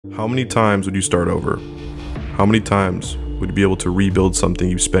How many times would you start over? How many times would you be able to rebuild something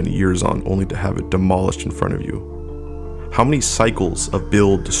you spent years on only to have it demolished in front of you? How many cycles of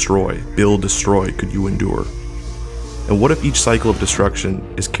build, destroy could you endure? And what if each cycle of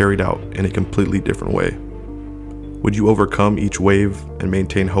destruction is carried out in a completely different way? Would you overcome each wave and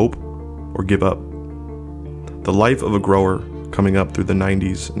maintain hope, or give up? The life of a grower coming up through the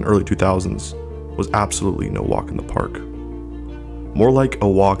 90s and early 2000s was absolutely no walk in the park. More like a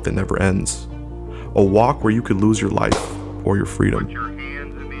walk that never ends. A walk where you could lose your life or your freedom.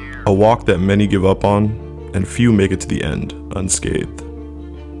 A walk that many give up on and few make it to the end unscathed.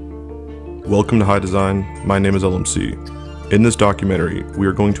 Welcome to High Design. My name is LMC. In this documentary, we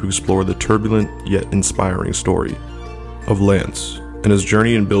are going to explore the turbulent yet inspiring story of Lance and his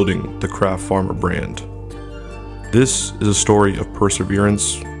journey in building the craft farmer brand. This is a story of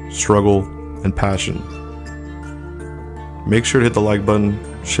perseverance, struggle, and passion. Make sure to hit the like button,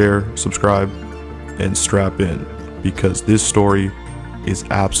 share, subscribe, and strap in, because this story is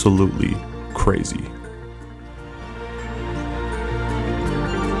absolutely crazy.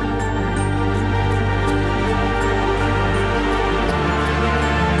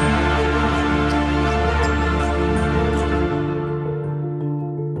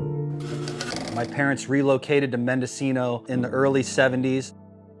 My parents relocated to Mendocino in the early 70s.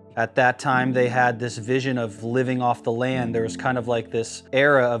 At that time, they had this vision of living off the land. There was kind of like this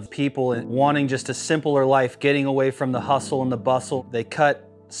era of people wanting just a simpler life, getting away from the hustle and the bustle. They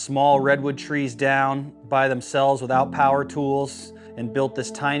cut small redwood trees down by themselves without power tools and built this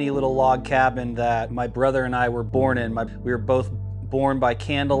tiny little log cabin that my brother and I were born in. We were both born by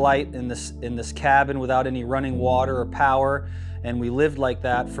candlelight in this cabin without any running water or power. And we lived like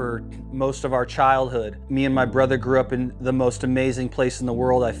that for most of our childhood. Me and my brother grew up in the most amazing place in the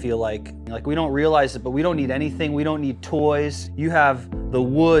world, I feel like. Like, we don't realize it, but we don't need anything. We don't need toys. You have the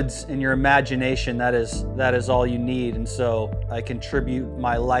woods in your imagination. That is all you need. And so I contribute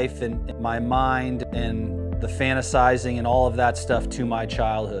my life and my mind and the fantasizing and all of that stuff to my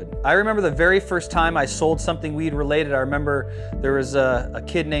childhood. I remember the very first time I sold something weed related. I remember there was a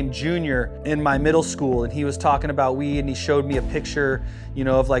kid named Junior in my middle school, and he was talking about weed, and he showed me a picture, you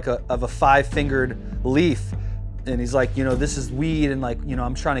know, of like a five-fingered leaf. And he's like, you know, this is weed, and like, you know,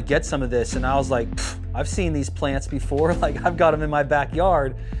 I'm trying to get some of this. And I was like, I've seen these plants before. Like, I've got them in my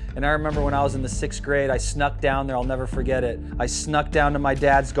backyard. And I remember when I was in the 6th grade, I snuck down there, I'll never forget it. I snuck down to my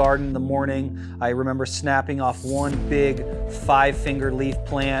dad's garden in the morning. I remember snapping off one big five-finger leaf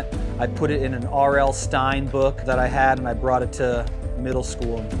plant. I put it in an R.L. Stein book that I had, and I brought it to middle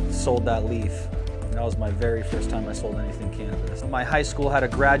school and sold that leaf. And that was my very first time I sold anything cannabis. My high school had a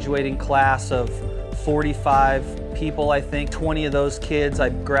graduating class of 45 people, I think. 20 of those kids I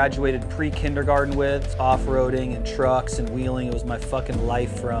graduated pre-kindergarten with, off-roading and trucks and wheeling. It was my fucking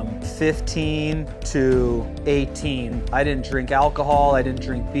life from 15 to 18. I didn't drink alcohol, I didn't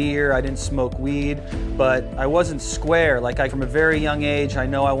drink beer, I didn't smoke weed, but I wasn't square. Like, from a very young age, I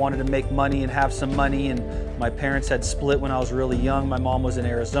know I wanted to make money and have some money, and my parents had split when I was really young. My mom was in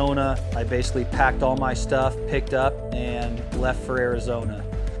Arizona. I basically packed all my stuff, picked up, and left for Arizona.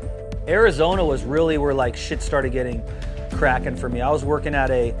 Arizona was really where like shit started getting cracking for me. I was working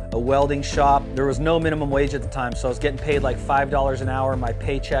at a welding shop. There was no minimum wage at the time, so I was getting paid like $5 an hour. My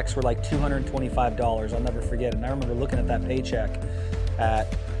paychecks were like $225. I'll never forget it. And I remember looking at that paycheck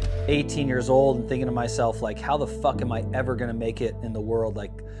at 18 years old and thinking to myself, like, how the fuck am I ever gonna make it in the world?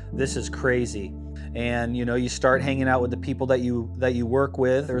 Like, this is crazy. And you know, you start hanging out with the people that you work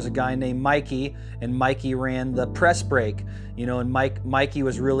with. There was a guy named Mikey, and Mikey ran the press break. You know, and Mikey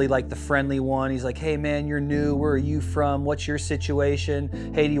was really like the friendly one. He's like, hey man, you're new, where are you from? What's your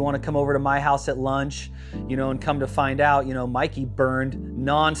situation? Hey, do you want to come over to my house at lunch? You know, and come to find out, you know, Mikey burned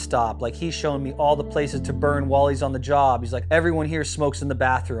nonstop. Like, he's showing me all the places to burn while he's on the job. He's like, everyone here smokes in the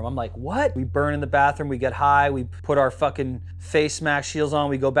bathroom. I'm like, what? We burn in the bathroom, we get high, we put our fucking face mask shields on,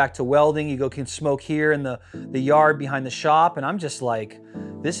 we go back to welding, you can smoke here in the yard behind the shop. And I'm just like,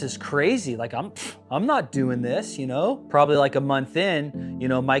 this is crazy. Like, I'm not doing this, you know? Probably like a month in, you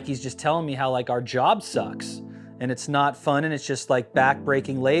know, Mikey's just telling me how like our job sucks and it's not fun, and it's just like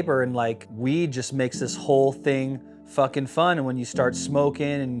back-breaking labor, and like weed just makes this whole thing fucking fun. And when you start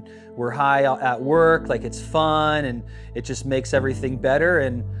smoking and we're high at work, like, it's fun and it just makes everything better.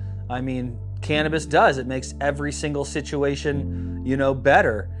 And I mean, cannabis does. It makes every single situation, you know,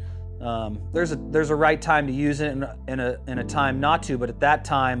 better. There's a right time to use it and a time not to, but at that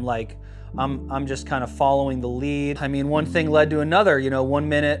time, like, I'm just kind of following the lead. I mean, one thing led to another. You know, one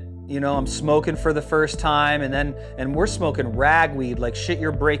minute You know, I'm smoking for the first time, and we're smoking ragweed, like shit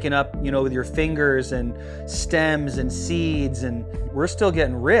you're breaking up, you know, with your fingers and stems and seeds, and we're still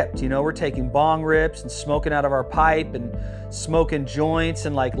getting ripped, you know, we're taking bong rips and smoking out of our pipe and smoking joints,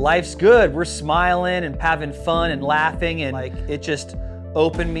 and like life's good. We're smiling and having fun and laughing, and like it just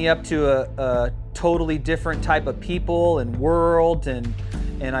opened me up to a totally different type of people and world, and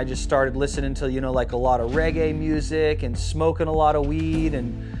I just started listening to, you know, like a lot of reggae music and smoking a lot of weed,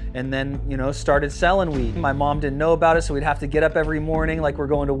 and then, you know, started selling weed. My mom didn't know about it, so we'd have to get up every morning like we're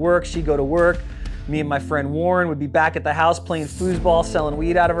going to work. She'd go to work. Me and my friend Warren would be back at the house playing foosball, selling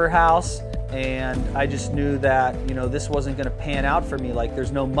weed out of her house. And I just knew that, you know, this wasn't gonna pan out for me. Like,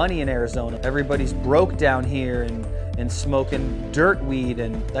 there's no money in Arizona. Everybody's broke down here and smoking dirt weed,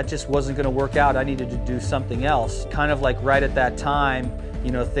 and that just wasn't gonna work out. I needed to do something else. Kind of like right at that time,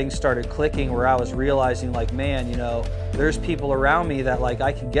 you know, things started clicking where I was realizing like, man, you know, there's people around me that like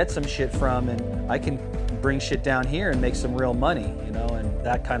I can get some shit from, and I can bring shit down here and make some real money, you know, and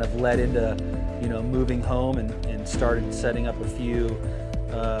that kind of led into, you know, moving home and started setting up a few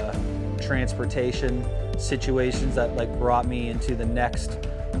transportation situations that like brought me into the next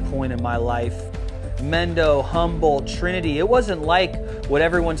point in my life. Mendo, Humboldt, Trinity. It wasn't like what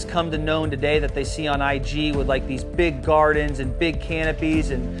everyone's come to know today that they see on IG with like these big gardens and big canopies,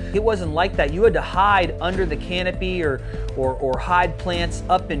 and it wasn't like that. You had to hide under the canopy or hide plants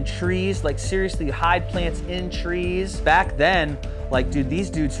up in trees, like seriously hide plants in trees. Back then, like dude, these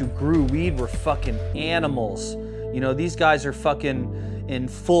dudes who grew weed were fucking animals. You know, these guys are fucking in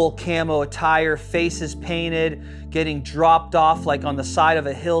full camo attire, faces painted, getting dropped off like on the side of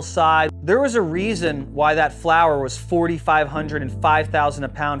a hillside. There was a reason why that flower was $4,500 and $5,000 a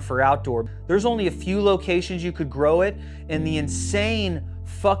pound for outdoor. There's only a few locations you could grow it, and the insane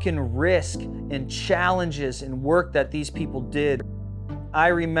fucking risk and challenges and work that these people did. I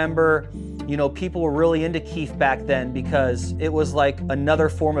remember, you know, people were really into keef back then because it was like another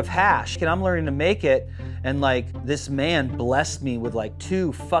form of hash. And I'm learning to make it, and like this man blessed me with like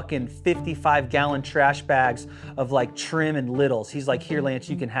 2 fucking 55-gallon trash bags of like trim and littles. He's like, here Lance,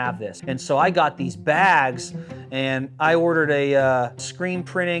 you can have this. And so I got these bags, and I ordered a screen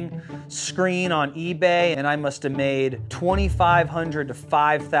printing screen on eBay, and I must have made 2,500 to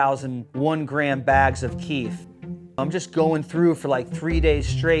 5,000 1-gram bags of keef. I'm just going through for like 3 days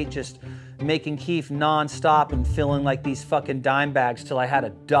straight, just making keef nonstop and filling like these fucking dime bags till I had a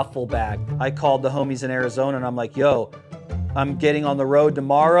duffel bag. I called the homies in Arizona and I'm like, yo, I'm getting on the road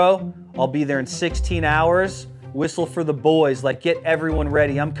tomorrow. I'll be there in 16 hours. Whistle for the boys, like get everyone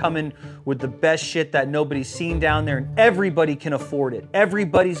ready. I'm coming with the best shit that nobody's seen down there, and everybody can afford it.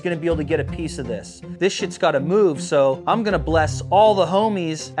 Everybody's gonna be able to get a piece of this. This shit's gotta move, so I'm gonna bless all the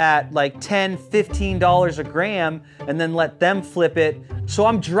homies at like $10, $15 a gram and then let them flip it. So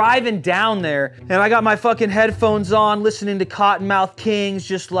I'm driving down there and I got my fucking headphones on, listening to Cottonmouth Kings,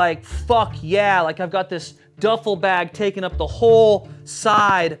 just like, fuck yeah. Like I've got this duffel bag taking up the whole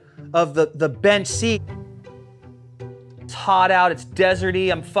side of the bench seat. It's hot out, it's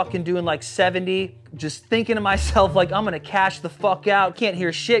deserty, I'm fucking doing like 70. Just thinking to myself like, I'm gonna cash the fuck out. Can't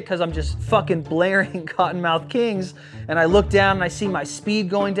hear shit because I'm just fucking blaring Cottonmouth Kings. And I look down and I see my speed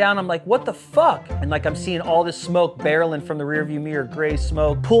going down. I'm like, what the fuck? And like I'm seeing all this smoke barreling from the rearview mirror, gray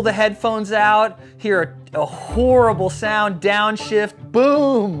smoke. Pull the headphones out, hear a horrible sound, downshift,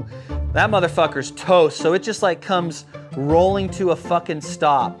 boom. That motherfucker's toast. So it just like comes rolling to a fucking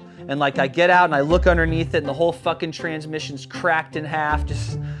stop. And like I get out and I look underneath it and the whole fucking transmission's cracked in half,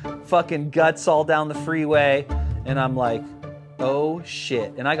 just fucking guts all down the freeway. And I'm like, oh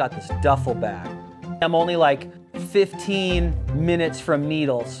shit. And I got this duffel bag. I'm only like 15 minutes from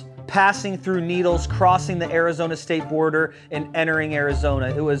Needles, passing through Needles, crossing the Arizona state border and entering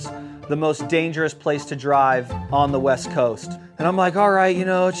Arizona. It was the most dangerous place to drive on the West Coast. And I'm like, all right, you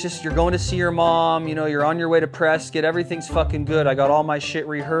know, it's just, you're going to see your mom, you know, you're on your way to Prescott, everything's fucking good. I got all my shit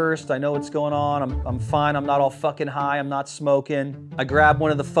rehearsed, I know what's going on, I'm fine, I'm not all fucking high, I'm not smoking. I grab one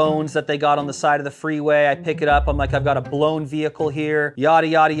of the phones that they got on the side of the freeway, I pick it up, I'm like, I've got a blown vehicle here, yada,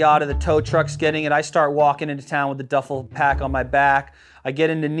 yada, yada, the tow truck's getting it. I start walking into town with the duffel pack on my back. I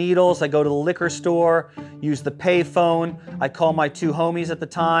get into Needles, I go to the liquor store, use the pay phone. I call my 2 homies at the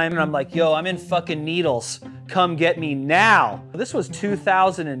time and I'm like, yo, I'm in fucking Needles. Come get me now. This was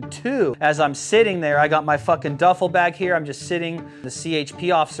 2002. As I'm sitting there, I got my fucking duffel bag here. I'm just sitting. The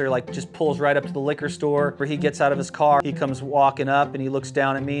CHP officer like just pulls right up to the liquor store where he gets out of his car. He comes walking up and he looks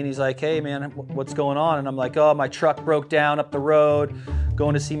down at me and he's like, hey man, what's going on? And I'm like, oh, my truck broke down up the road,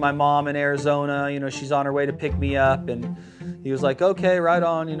 going to see my mom in Arizona. You know, she's on her way to pick me up. And he was like, okay, right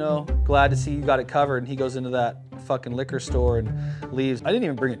on, you know, glad to see you got it covered. And he goes into that fucking liquor store and leaves. I didn't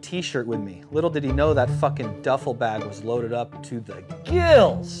even bring a t-shirt with me. Little did he know that fucking duffel bag was loaded up to the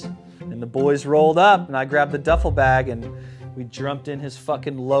gills. And the boys rolled up and I grabbed the duffel bag and we jumped in his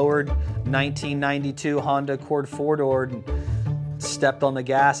fucking lowered 1992 Honda Accord four-door and stepped on the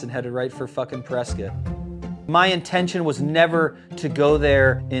gas and headed right for fucking Prescott. My intention was never to go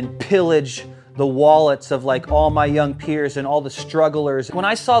there and pillage the wallets of like all my young peers and all the strugglers. When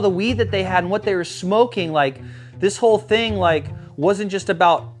I saw the weed that they had and what they were smoking, like this whole thing like wasn't just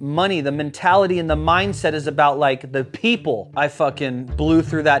about money. The mentality and the mindset is about like the people. I fucking blew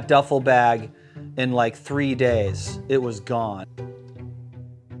through that duffel bag in like 3 days. It was gone.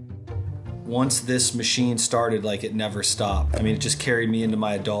 Once this machine started, like it never stopped. I mean, it just carried me into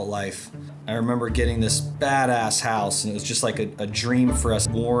my adult life. I remember getting this badass house and it was just like a dream for us.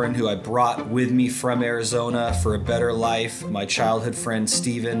 Warren, who I brought with me from Arizona for a better life, my childhood friend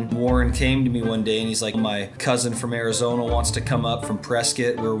Steven. Warren came to me one day and he's like, my cousin from Arizona wants to come up from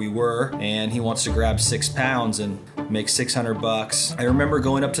Prescott where we were and he wants to grab 6 pounds and make 600 bucks. I remember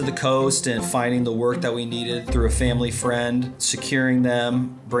going up to the coast and finding the work that we needed through a family friend, securing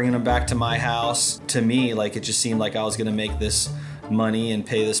them, bringing them back to my house. To me, like it just seemed like I was gonna make this money and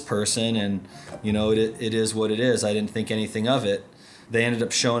pay this person, and you know, it is what it is. I didn't think anything of it. They ended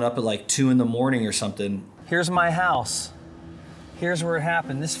up showing up at like 2 in the morning or something. Here's my house. Here's where it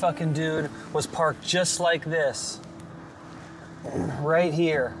happened. This fucking dude was parked just like this. Right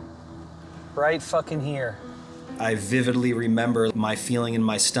here. Right fucking here. I vividly remember my feeling in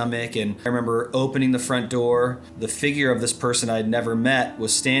my stomach, and I remember opening the front door. The figure of this person I'd never met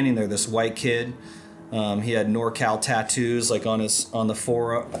was standing there, this white kid. He had NorCal tattoos like on the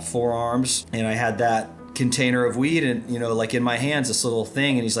forearms, and I had that container of weed and, you know, like in my hands, this little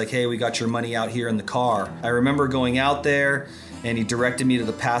thing, and he's like, hey, we got your money out here in the car. I remember going out there and he directed me to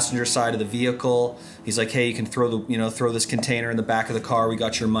the passenger side of the vehicle. He's like, hey, you can throw this container in the back of the car. We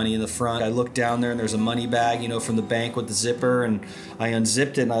got your money in the front. I looked down there and there's a money bag, you know, from the bank with the zipper, and I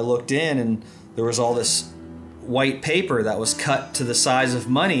unzipped it and I looked in and there was all this white paper that was cut to the size of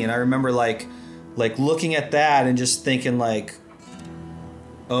money. And I remember like looking at that and just thinking like,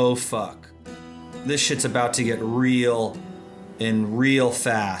 oh fuck, this shit's about to get real and real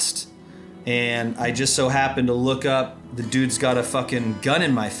fast. And I just so happened to look up, the dude's got a fucking gun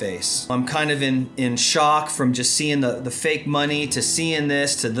in my face. I'm kind of in shock from just seeing the fake money to seeing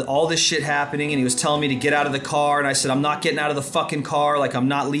this to all this shit happening, and he was telling me to get out of the car, and I said, I'm not getting out of the fucking car, like I'm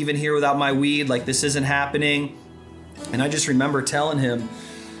not leaving here without my weed, like this isn't happening. And I just remember telling him,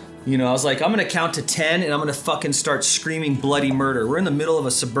 you know, I was like, I'm gonna count to 10 and I'm gonna fucking start screaming bloody murder. We're in the middle of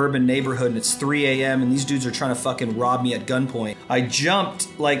a suburban neighborhood and it's 3 a.m. and these dudes are trying to fucking rob me at gunpoint. I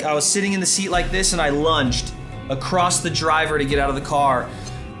jumped, like I was sitting in the seat like this and I lunged across the driver to get out of the car.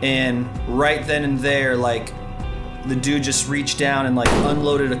 And right then and there, like the dude just reached down and like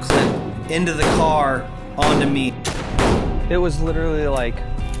unloaded a clip into the car onto me. It was literally like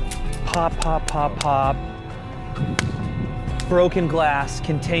pop, pop, pop, pop. Broken glass,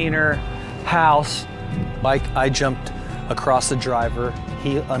 container, house. Like I jumped across the driver,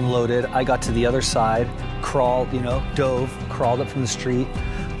 he unloaded, I got to the other side, crawled, you know, dove, crawled up from the street.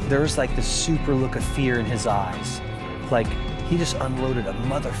 There was like this super look of fear in his eyes. Like he just unloaded a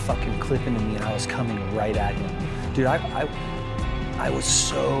motherfucking clip into me and I was coming right at him. Dude, I was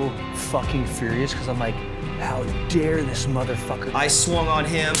so fucking furious because I'm like, how dare this motherfucker. I swung on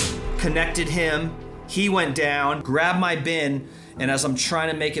him, connected him, he went down, grabbed my bin, and as I'm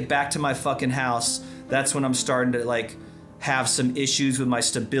trying to make it back to my fucking house, that's when I'm starting to like have some issues with my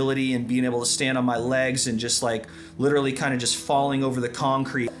stability and being able to stand on my legs and just like literally kind of just falling over the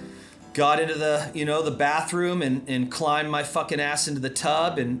concrete. Got into the, you know, the bathroom and climbed my fucking ass into the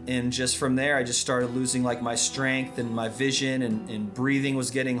tub, and just from there I just started losing like my strength and my vision, and breathing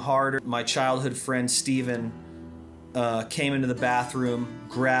was getting harder. My childhood friend Steven came into the bathroom,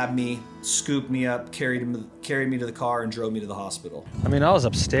 grabbed me, scooped me up, carried me to the car and drove me to the hospital. I mean, I was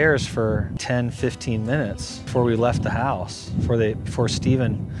upstairs for 10, 15 minutes before we left the house, before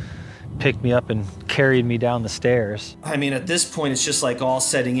Steven picked me up and carried me down the stairs. I mean, at this point, it's just like all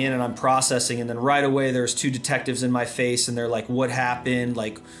setting in and I'm processing, and then right away there's 2 detectives in my face and they're like, what happened?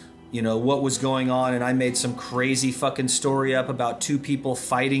 Like, you know, what was going on? And I made some crazy fucking story up about 2 people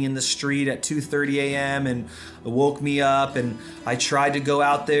fighting in the street at 2:30 a.m. and it woke me up, and I tried to go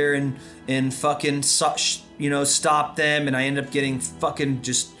out there and fucking, you know, stop them, and I ended up getting fucking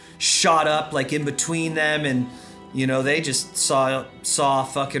just shot up like in between them, and you know, they just saw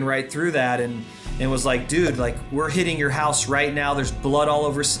fucking right through that and was like, dude, like we're hitting your house right now. There's blood all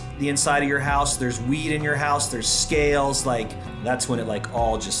over the inside of your house. There's weed in your house. There's scales. Like that's when it like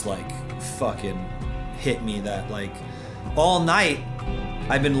all just like fucking hit me that like all night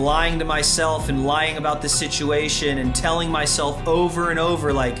I've been lying to myself and lying about this situation and telling myself over and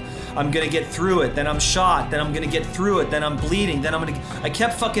over like I'm gonna get through it, then I'm shot, then I'm gonna get through it, then I'm bleeding, then I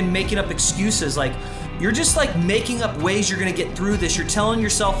kept fucking making up excuses. Like, you're just like making up ways you're gonna get through this. You're telling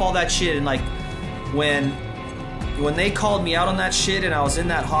yourself all that shit, and like when they called me out on that shit and I was in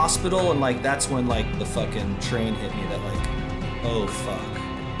that hospital, and like that's when like the fucking train hit me that like, oh fuck,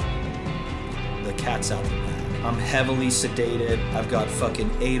 the cat's out the bag. I'm heavily sedated. I've got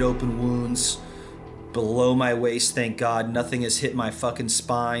fucking 8 open wounds below my waist, thank God. Nothing has hit my fucking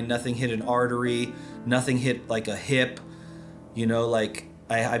spine. Nothing hit an artery. Nothing hit like a hip. You know, like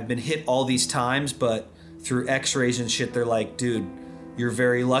I've been hit all these times, but through x-rays and shit, they're like, dude, you're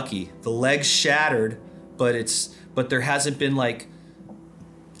very lucky. The leg's shattered, but there hasn't been like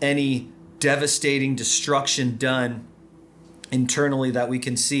any devastating destruction done internally that we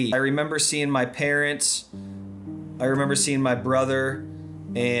can see. I remember seeing my parents. I remember seeing my brother,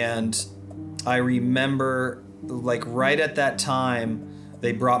 and I remember like right at that time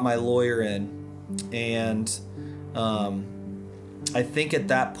they brought my lawyer in, and I think at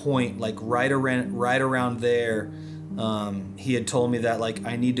that point, like right around there, he had told me that like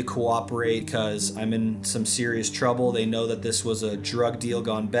I need to cooperate because I'm in some serious trouble. They know that this was a drug deal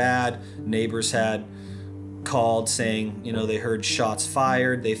gone bad. Neighbors had called saying, you know, they heard shots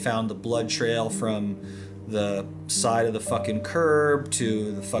fired. They found the blood trail from the side of the fucking curb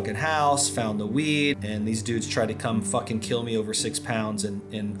to the fucking house, found the weed, and these dudes tried to come fucking kill me over 6 pounds,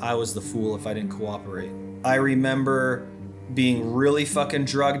 and I was the fool if I didn't cooperate. I remember being really fucking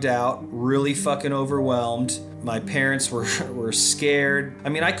drugged out, really fucking overwhelmed. My parents were scared. I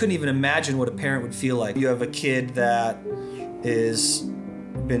mean, I couldn't even imagine what a parent would feel like. You have a kid that is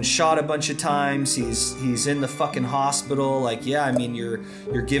been shot a bunch of times. He's in the fucking hospital. Like, yeah, I mean, you're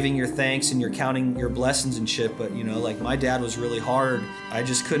giving your thanks and you're counting your blessings and shit, but you know, like my dad was really hard. I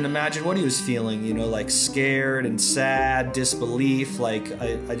just couldn't imagine what he was feeling, you know, like scared and sad, disbelief. Like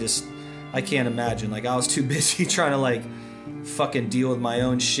I can't imagine. Like I was too busy trying to like fucking deal with my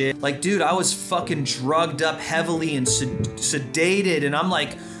own shit. Like, dude, I was fucking drugged up heavily and sedated, and I'm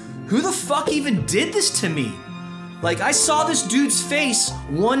like, who the fuck even did this to me? Like, I saw this dude's face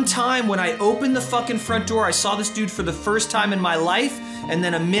one time when I opened the fucking front door. I saw this dude for the first time in my life, and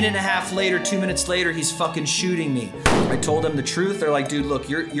then a minute and a half later, 2 minutes later, he's fucking shooting me. I told them the truth. They're like, dude, look,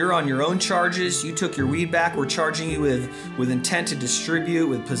 you're on your own charges. You took your weed back. We're charging you with intent to distribute,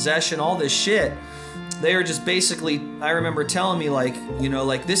 with possession, all this shit. They are just basically, I remember telling me like, you know,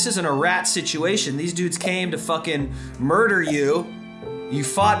 like this isn't a rat situation. These dudes came to fucking murder you. You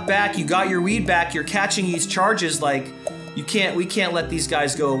fought back, you got your weed back, you're catching these charges. Like, we can't let these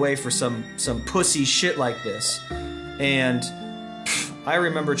guys go away for some pussy shit like this. And I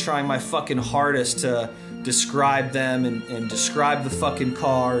remember trying my fucking hardest to describe them and describe the fucking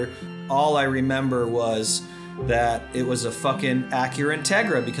car. All I remember was that it was a fucking Acura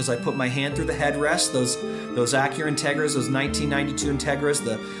Integra because I put my hand through the headrest. Those Acura Integras, those 1992 Integras,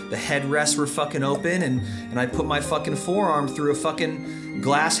 the headrests were fucking open, and I put my fucking forearm through a fucking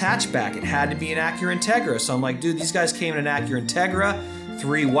glass hatchback. It had to be an Acura Integra. So I'm like, dude, these guys came in an Acura Integra,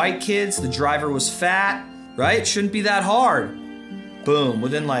 3 white kids, the driver was fat, right? Shouldn't be that hard. Boom,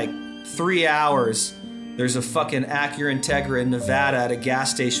 within like 3 hours, there's a fucking Acura Integra in Nevada at a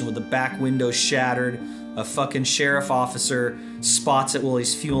gas station with the back window shattered. A fucking sheriff officer spots it while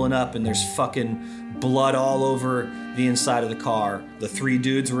he's fueling up, and there's fucking blood all over the inside of the car. The 3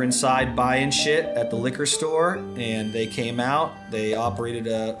 dudes were inside buying shit at the liquor store, and they came out. They operated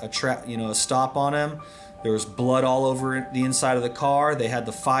a stop on him. There was blood all over the inside of the car. They had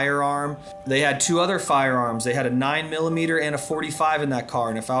the firearm. They had 2 other firearms. They had a 9mm and a .45 in that car,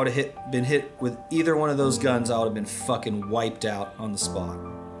 and if I would have been hit with either one of those guns, I would have been fucking wiped out on the spot.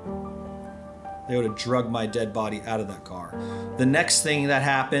 They would have drugged my dead body out of that car. The next thing that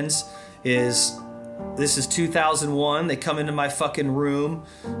happens is, this is 2001. They come into my fucking room.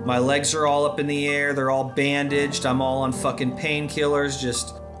 My legs are all up in the air. They're all bandaged. I'm all on fucking painkillers.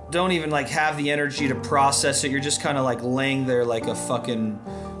 Just don't even like have the energy to process it. You're just kind of like laying there like a fucking,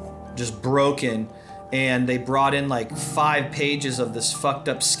 just broken. And they brought in like 5 pages of this fucked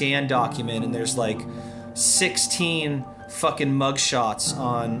up scan document, and there's like 16 fucking mugshots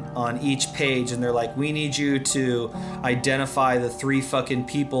on each page, and they're like, we need you to identify the 3 fucking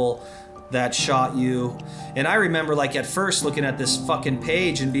people that shot you. And I remember like at first looking at this fucking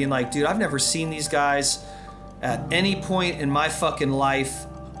page and being like, dude, I've never seen these guys at any point in my fucking life.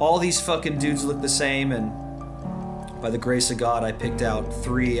 All these fucking dudes look the same, and by the grace of God, I picked out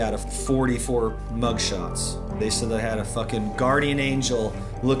 3 out of 44 mugshots. They said I had a fucking guardian angel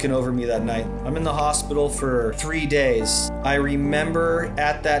looking over me that night. I'm in the hospital for 3 days. I remember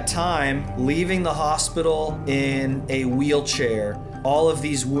at that time leaving the hospital in a wheelchair. All of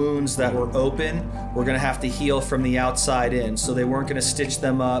these wounds that were open were gonna have to heal from the outside in, so they weren't gonna stitch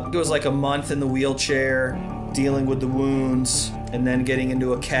them up. It was like a month in the wheelchair, dealing with the wounds, and then getting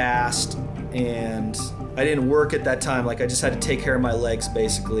into a cast. And I didn't work at that time. Like, I just had to take care of my legs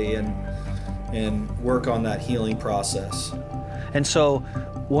basically and work on that healing process. And so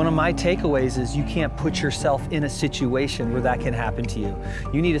one of my takeaways is you can't put yourself in a situation where that can happen to you.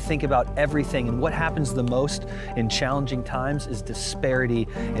 You need to think about everything, and what happens the most in challenging times is disparity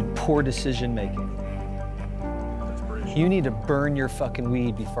and poor decision making. You need to burn your fucking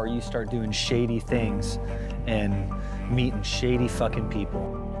weed before you start doing shady things and meeting shady fucking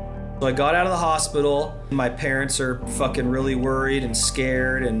people. So I got out of the hospital. My parents are fucking really worried and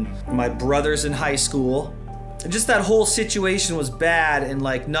scared, and my brother's in high school. And just that whole situation was bad and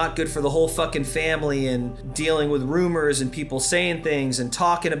like not good for the whole fucking family, and dealing with rumors and people saying things and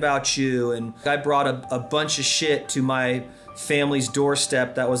talking about you. And I brought a bunch of shit to my family's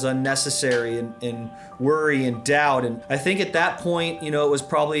doorstep that was unnecessary, and worry and doubt. And I think at that point, you know, it was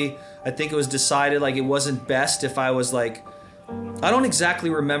probably, I think it was decided like it wasn't best if I was like, I don't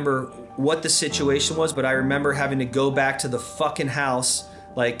exactly remember what the situation was, but I remember having to go back to the fucking house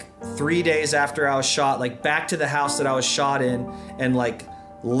like 3 days after I was shot, like back to the house that I was shot in, and like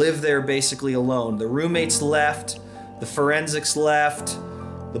live there basically alone. The roommates left, the forensics left,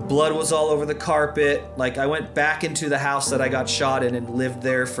 the blood was all over the carpet. Like, I went back into the house that I got shot in and lived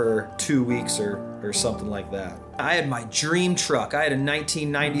there for 2 weeks or something like that. I had my dream truck. I had a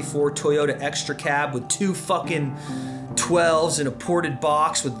 1994 Toyota Extra Cab with 2 fucking 12s in a ported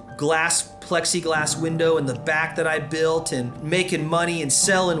box with plexiglass window in the back that I built, and making money and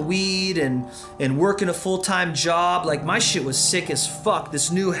selling weed and working a full-time job. Like, my shit was sick as fuck.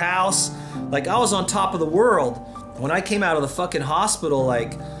 This new house, like, I was on top of the world. When I came out of the fucking hospital,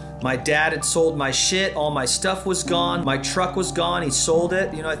 like, my dad had sold my shit, all my stuff was gone, my truck was gone, he sold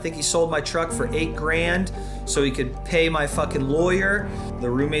it. You know, I think he sold my truck for $8 grand so he could pay my fucking lawyer. The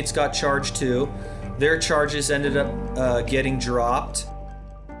roommates got charged too. Their charges ended up getting dropped.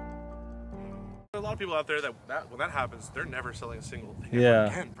 A lot of people out there that when that happens, they're never selling a single thing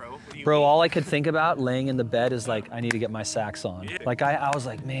again, bro. Bro, all I could think about laying in the bed is like, I need to get my sax on. Yeah. Like, I was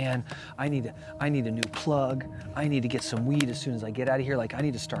like, man, I need a new plug. I need to get some weed as soon as I get out of here. Like, I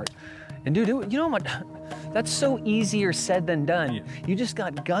need to start. And dude, you know what? That's so easier said than done. Yeah. You just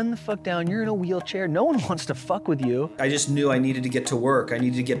got gunned the fuck down. You're in a wheelchair. No one wants to fuck with you. I just knew I needed to get to work. I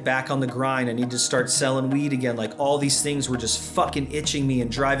needed to get back on the grind. I needed to start selling weed again. Like, all these things were just fucking itching me and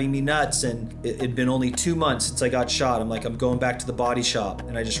driving me nuts. And it'd been only 2 months since I got shot. I'm like, I'm going back to the body shop.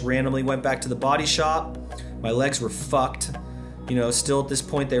 And I just randomly went back to the body shop. My legs were fucked. You know, still at this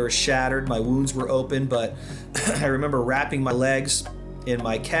point, they were shattered. My wounds were open, but I remember wrapping my legs in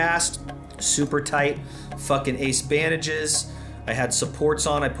my cast, super tight fucking ace bandages. I had supports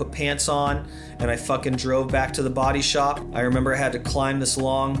on, I put pants on, and I fucking drove back to the body shop. I remember I had to climb this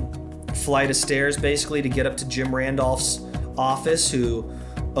long flight of stairs basically to get up to Jim Randolph's office, who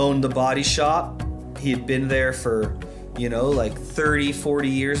owned the body shop. He had been there for, you know, like 30, 40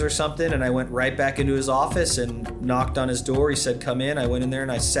 years or something, and I went right back into his office and knocked on his door. He said, come in. I went in there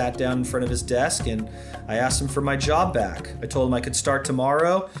and I sat down in front of his desk and I asked him for my job back. I told him I could start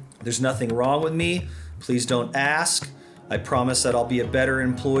tomorrow. There's nothing wrong with me. Please don't ask. I promise that I'll be a better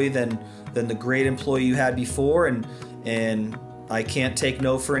employee than the great employee you had before, and I can't take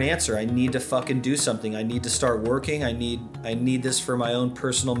no for an answer. I need to fucking do something. I need to start working. I need this for my own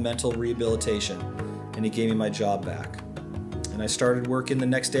personal mental rehabilitation. And he gave me my job back. And I started working the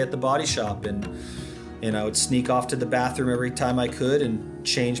next day at the body shop, and I would sneak off to the bathroom every time I could and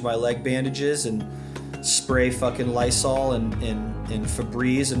change my leg bandages and spray fucking Lysol and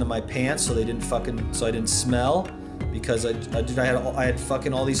Febreze into my pants so I didn't smell, because I had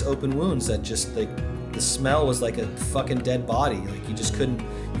fucking all these open wounds that just, like, the smell was like a fucking dead body. Like, you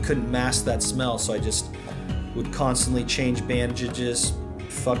couldn't mask that smell. So I just would constantly change bandages,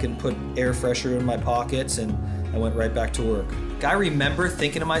 fucking put air freshener in my pockets, and I went right back to work. I remember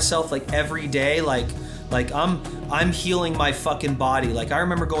thinking to myself, like, every day, like I'm healing my fucking body. Like, I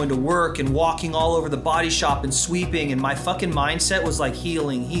remember going to work and walking all over the body shop and sweeping, and my fucking mindset was like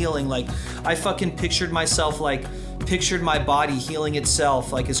healing. Like, I fucking pictured myself, like, pictured my body healing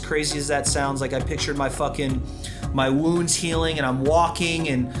itself. Like, as crazy as that sounds, like, I pictured my fucking my wound's healing and I'm walking,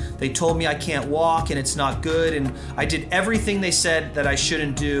 and they told me I can't walk and it's not good, and I did everything they said that I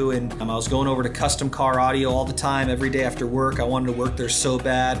shouldn't do, and I was going over to Custom Car Audio all the time, every day after work. I wanted to work there so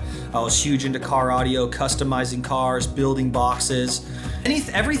bad. I was huge into car audio, customizing cars, building boxes.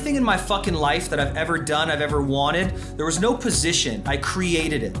 Everything in my fucking life that I've ever done, I've ever wanted, there was no position. I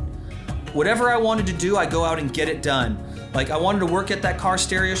created it. Whatever I wanted to do, I go out and get it done. Like, I wanted to work at that car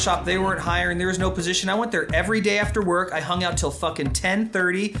stereo shop. They weren't hiring. There was no position. I went there every day after work. I hung out till fucking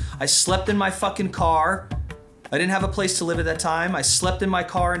 10:30. I slept in my fucking car. I didn't have a place to live at that time. I slept in my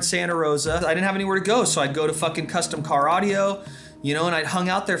car in Santa Rosa. I didn't have anywhere to go, so I'd go to fucking Custom Car Audio, you know, and I'd hung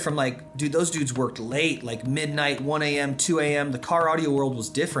out there from like, dude, those dudes worked late, like midnight, 1 a.m., 2 a.m. The car audio world was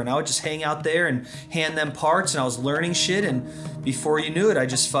different. I would just hang out there and hand them parts, and I was learning shit, and before you knew it, I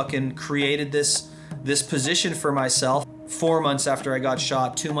just fucking created this position for myself. 4 months after I got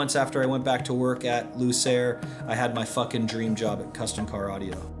shot, 2 months after I went back to work at Lucere, I had my fucking dream job at Custom Car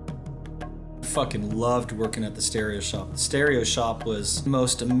Audio. I fucking loved working at the stereo shop. The stereo shop was the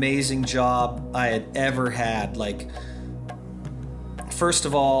most amazing job I had ever had. Like, first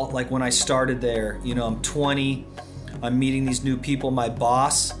of all, like when I started there, you know, I'm 20, I'm meeting these new people, my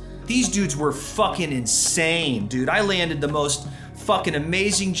boss. These dudes were fucking insane, dude. I landed the most fucking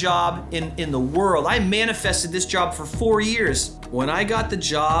amazing job in the world. I manifested this job for 4 years. When I got the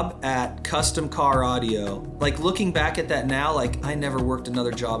job at Custom Car Audio, like looking back at that now, like I never worked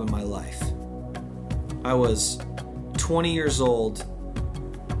another job in my life. I was 20 years old,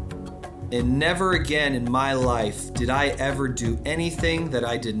 and never again in my life did I ever do anything that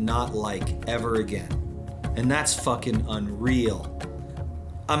I did not like ever again. And that's fucking unreal.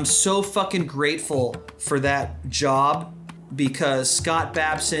 I'm so fucking grateful for that job, because Scott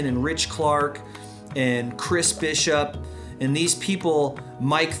Babson and Rich Clark and Chris Bishop and these people,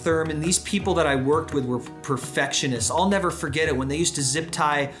 Mike Thurman, these people that I worked with were perfectionists. I'll never forget it when they used to zip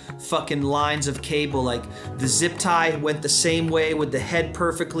tie fucking lines of cable. Like the zip tie went the same way with the head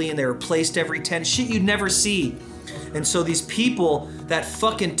perfectly, and they were placed every 10. Shit you'd never see. And so these people that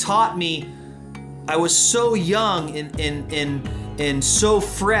fucking taught me, I was so young and so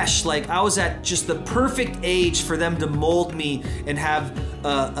fresh, like I was at just the perfect age for them to mold me and have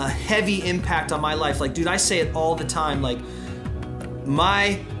a heavy impact on my life. Like, dude, I say it all the time, like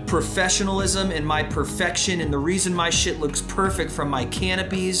my professionalism and my perfection and the reason my shit looks perfect, from my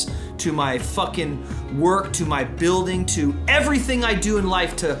canopies to my fucking work to my building to everything I do in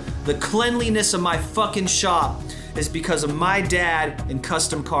life, to the cleanliness of my fucking shop, is because of my dad and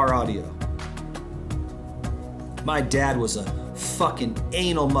Custom Car Audio. My dad was a fucking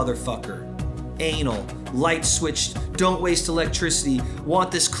anal motherfucker. Anal, light switched, don't waste electricity,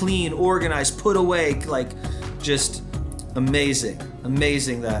 want this clean, organized, put away, like just amazing.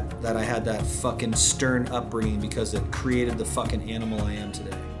 Amazing that I had that fucking stern upbringing, because it created the fucking animal I am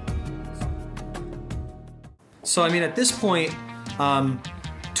today. So I mean, at this point, I'm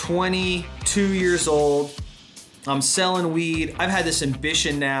 22 years old, I'm selling weed. I've had this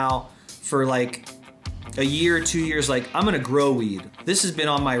ambition now for like a year or 2 years, like I'm gonna grow weed. This has been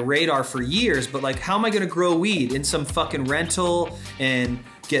on my radar for years, but like how am I gonna grow weed in some fucking rental and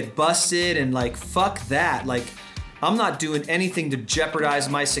get busted, and like fuck that. Like I'm not doing anything to jeopardize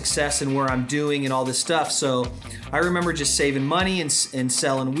my success and where I'm doing and all this stuff. So I remember just saving money and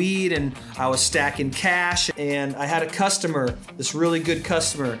selling weed, and I was stacking cash, and I had a customer, this really good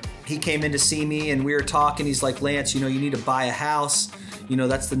customer. He came in to see me and we were talking. He's like, Lance, you know, you need to buy a house. You know,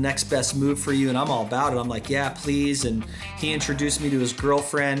 that's the next best move for you. And I'm all about it. I'm like, yeah, please. And he introduced me to his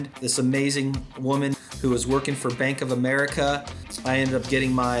girlfriend, this amazing woman who was working for Bank of America. I ended up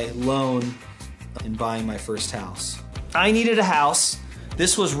getting my loan and buying my first house. I needed a house.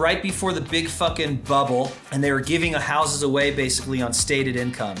 This was right before the big fucking bubble, and they were giving houses away basically on stated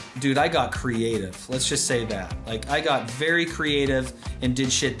income. Dude, I got creative. Let's just say that. Like, I got very creative and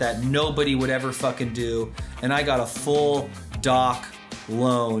did shit that nobody would ever fucking do. And I got a full doc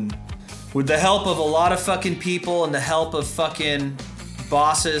loan with the help of a lot of fucking people and the help of fucking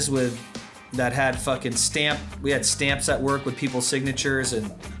bosses that had fucking we had stamps at work with people's signatures.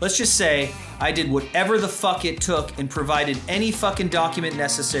 And let's just say I did whatever the fuck it took and provided any fucking document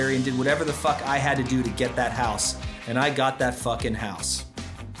necessary and did whatever the fuck I had to do to get that house. And I got that fucking house.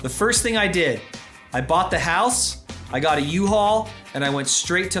 The first thing I did, I bought the house, I got a U-Haul, and I went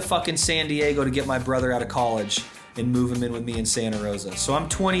straight to fucking San Diego to get my brother out of college and move him in with me in Santa Rosa. So I'm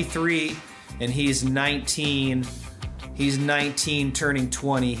 23 and he's 19. He's 19, turning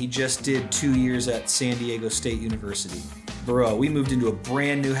 20. He just did 2 years at San Diego State University. Bro, we moved into a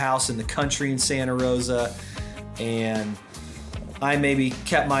brand new house in the country in Santa Rosa, and I maybe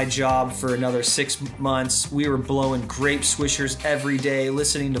kept my job for another 6 months. We were blowing grape swishers every day,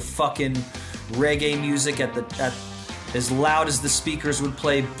 listening to fucking reggae music at as loud as the speakers would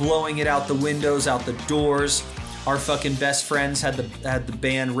play, blowing it out the windows, out the doors. Our fucking best friends had the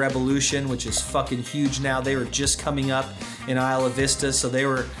band Revolution, which is fucking huge now. They were just coming up in Isla Vista, so they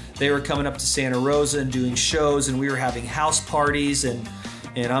were coming up to Santa Rosa and doing shows, and we were having house parties, and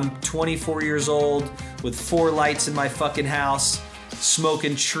I'm 24 years old with 4 lights in my fucking house,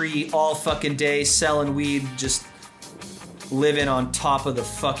 smoking tree all fucking day, selling weed, just living on top of the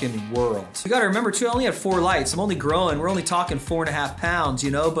fucking world. You gotta remember too, I only had 4 lights. I'm only growing, we're only talking 4.5 pounds,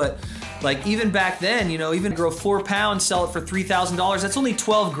 you know, but like even back then, you know, even grow 4 pounds, sell it for $3,000, that's only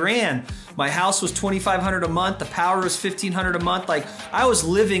 12 grand. My house was $2,500 a month, the power was $1,500 a month. Like I was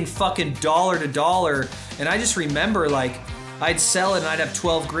living fucking dollar to dollar, and I just remember like, I'd sell it and I'd have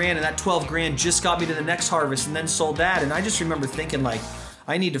 12 grand, and that 12 grand just got me to the next harvest, and then sold that. And I just remember thinking like,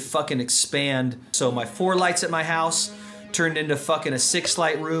 I need to fucking expand. So my 4 lights at my house turned into fucking a 6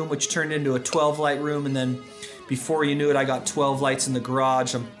 light room, which turned into a 12 light room. And then before you knew it, I got 12 lights in the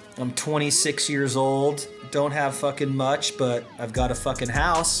garage. I'm 26 years old, don't have fucking much, but I've got a fucking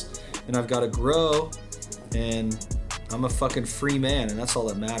house and I've got to grow, and I'm a fucking free man, and that's all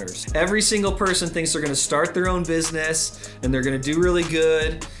that matters. Every single person thinks they're gonna start their own business and they're gonna do really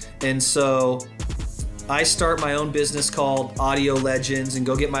good. And so I start my own business called Audio Legends and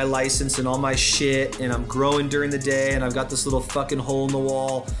go get my license and all my shit, and I'm growing during the day, and I've got this little fucking hole in the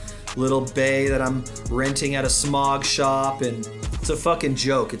wall little bay that I'm renting at a smog shop, and it's a fucking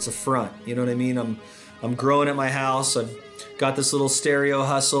joke. It's a front, you know what I mean? I'm growing at my house. I've got this little stereo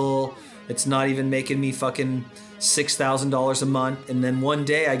hustle. It's not even making me fucking $6,000 a month. And then one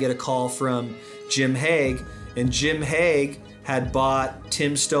day I get a call from Jim Hague, and Jim Hague had bought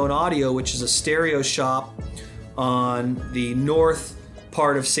Tim Stone Audio, which is a stereo shop on the north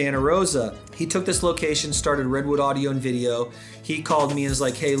part of Santa Rosa. He took this location, started Redwood Audio and Video. He called me and was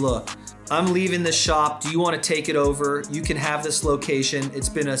like, hey, look, I'm leaving this shop. Do you want to take it over? You can have this location. It's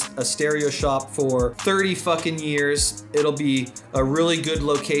been a stereo shop for 30 fucking years. It'll be a really good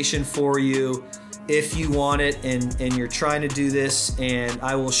location for you if you want it, and you're trying to do this, and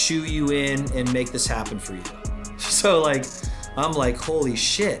I will shoe you in and make this happen for you. So like, I'm like, holy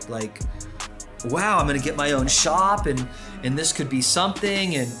shit, like, wow, I'm gonna get my own shop, and this could be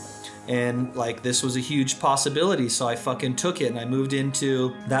something, and like, this was a huge possibility. So I fucking took it, and I moved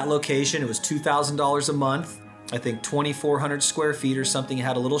into that location. It was $2,000 a month. I think 2,400 square feet or something. It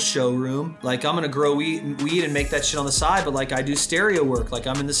had a little showroom. Like, I'm gonna grow weed and make that shit on the side, but like, I do stereo work. Like,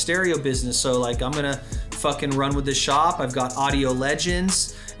 I'm in the stereo business, so like, I'm gonna fucking run with this shop. I've got Audio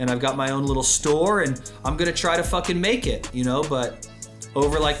Legends, and I've got my own little store, and I'm gonna try to fucking make it, you know? But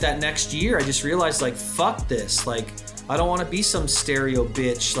over like that next year, I just realized like, fuck this. Like, I don't wanna be some stereo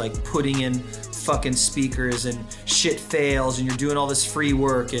bitch, like putting in fucking speakers and shit fails and you're doing all this free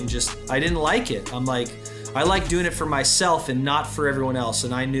work, and just, I didn't like it. I'm like, I like doing it for myself and not for everyone else.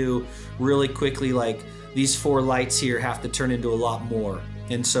 And I knew really quickly, like, these 4 lights here have to turn into a lot more.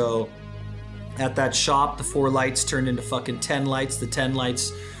 And so at that shop, the 4 lights turned into fucking 10 lights. The 10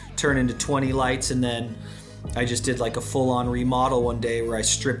 lights turned into 20 lights. And then I just did like a full-on remodel one day where I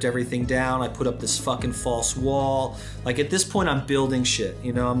stripped everything down. I put up this fucking false wall. Like, at this point, I'm building shit.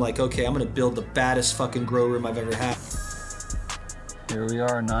 You know, I'm like, okay, I'm gonna build the baddest fucking grow room I've ever had. Here we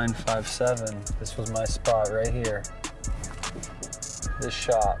are, 957. This was my spot right here. This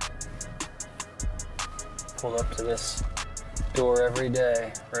shop. Pulled up to this door every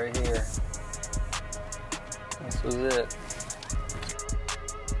day, right here. This was it.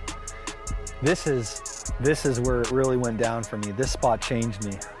 This is where it really went down for me. This spot changed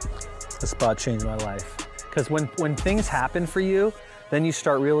me. This spot changed my life. Because when things happen for you, then you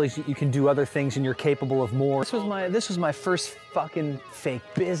start realizing you can do other things and you're capable of more. This was my first fucking fake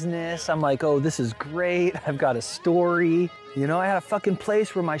business. I'm like, oh, this is great. I've got a story. You know, I had a fucking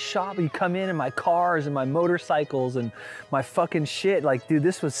place where my shop, you come in and my cars and my motorcycles and my fucking shit. Like, dude,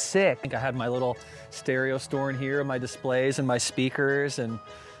 this was sick. I had my little stereo store in here, my displays and my speakers and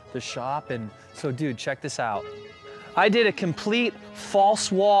the shop. And so, dude, check this out. I did a complete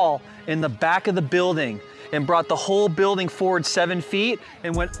false wall in the back of the building and brought the whole building forward 7 feet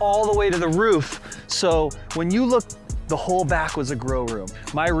and went all the way to the roof. So when you look, the whole back was a grow room.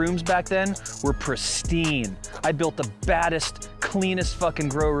 My rooms back then were pristine. I built the baddest, cleanest fucking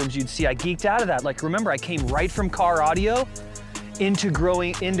grow rooms you'd see. I geeked out of that. Like, remember, I came right from car audio, into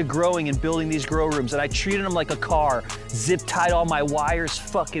growing and building these grow rooms, and I treated them like a car. Zip tied all my wires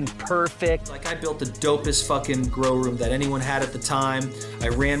fucking perfect. Like, I built the dopest fucking grow room that anyone had at the time. I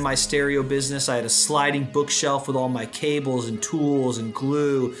ran my stereo business. I had a sliding bookshelf with all my cables and tools and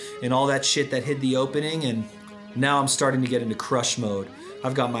glue and all that shit that hid the opening, and now I'm starting to get into crush mode.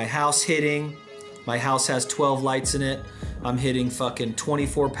 I've got my house hitting. My house has 12 lights in it. I'm hitting fucking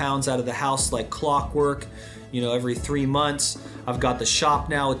 24 pounds out of the house like clockwork, you know, every 3 months. I've got the shop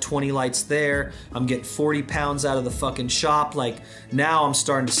now with 20 lights there. I'm getting 40 pounds out of the fucking shop. Like, now I'm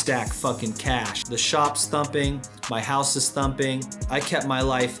starting to stack fucking cash. The shop's thumping, my house is thumping. I kept my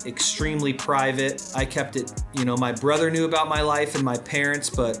life extremely private. I kept it, you know, my brother knew about my life and my parents,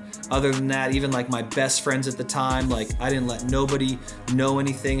 but other than that, even like my best friends at the time, like, I didn't let nobody know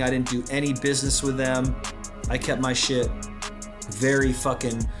anything. I didn't do any business with them. I kept my shit very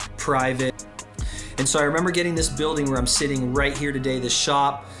fucking private. And so I remember getting this building where I'm sitting right here today, this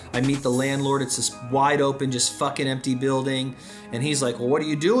shop. I meet the landlord, it's this wide open, just fucking empty building. And he's like, well, what are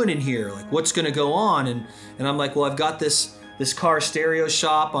you doing in here? Like, what's gonna go on? And I'm like, well, I've got this car stereo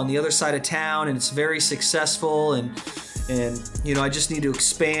shop on the other side of town, and it's very successful, and you know, I just need to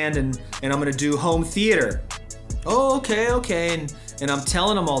expand, and I'm gonna do home theater. Oh, okay. And I'm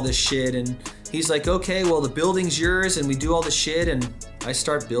telling him all this shit, and he's like, okay, well, the building's yours, and we do all the shit, and I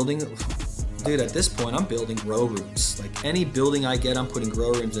start building. Dude, at this point, I'm building grow rooms. Like, any building I get, I'm putting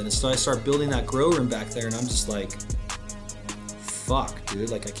grow rooms in. And so I start building that grow room back there, and I'm just like, fuck,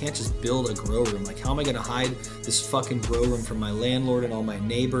 dude. Like, I can't just build a grow room. Like, how am I gonna hide this fucking grow room from my landlord and all my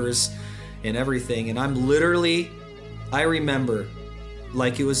neighbors and everything? And I'm literally, I remember,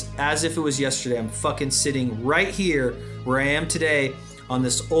 like it was as if it was yesterday, I'm fucking sitting right here where I am today on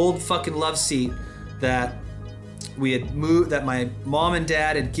this old fucking love seat that we had moved, that my mom and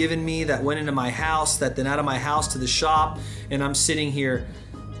dad had given me, that went into my house, that then out of my house to the shop, and I'm sitting here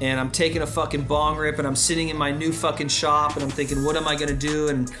and I'm taking a fucking bong rip, and I'm sitting in my new fucking shop, and I'm thinking, what am I gonna do?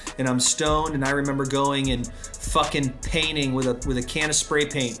 And I'm stoned, and I remember going and fucking painting with a can of spray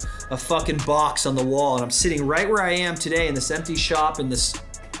paint a fucking box on the wall, and I'm sitting right where I am today in this empty shop in this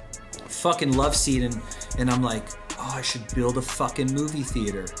fucking love seat, and I'm like, oh, I should build a fucking movie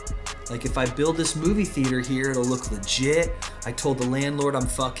theater. Like, if I build this movie theater here, it'll look legit. I told the landlord I'm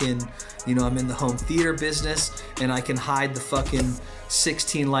fucking, you know, I'm in the home theater business, and I can hide the fucking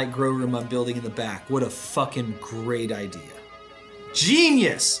 16 light grow room I'm building in the back. What a fucking great idea.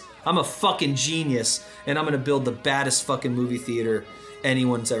 Genius! I'm a fucking genius, and I'm gonna build the baddest fucking movie theater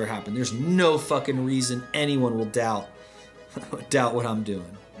anyone's ever happened. There's no fucking reason anyone will doubt what I'm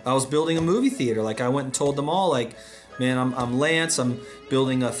doing. I was building a movie theater. Like, I went and told them all, like, man, I'm Lance, I'm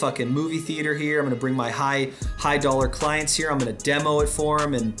building a fucking movie theater here. I'm gonna bring my high dollar clients here. I'm gonna demo it for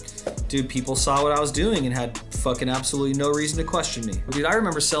them. And dude, people saw what I was doing and had fucking absolutely no reason to question me. Dude, I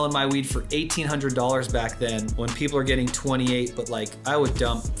remember selling my weed for $1,800 back then when people are getting 28, but like, I would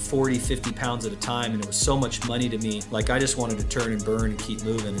dump 40, 50 pounds at a time, and it was so much money to me. Like, I just wanted to turn and burn and keep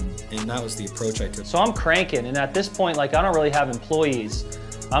moving, and that was the approach I took. So I'm cranking, and at this point, like, I don't really have employees.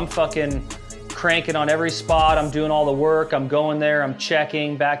 I'm fucking cranking on every spot. I'm doing all the work. I'm going there, I'm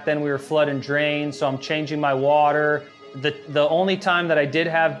checking. Back then we were flooding drains, so I'm changing my water. The only time that I did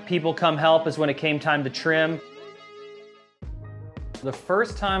have people come help is when it came time to trim. The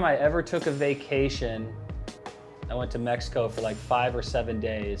first time I ever took a vacation, I went to Mexico for like 5 or 7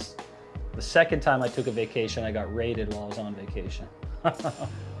 days. The second time I took a vacation, I got raided while I was on vacation.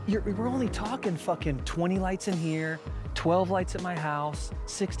 We're only talking fucking 20 lights in here, 12 lights at my house,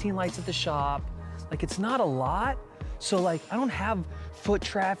 16 lights at the shop. Like, it's not a lot. So like, I don't have foot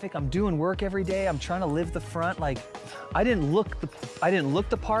traffic. I'm doing work every day. I'm trying to live the front. Like, I didn't look the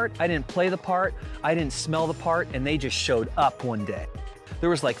part. I didn't play the part. I didn't smell the part, and they just showed up one day. There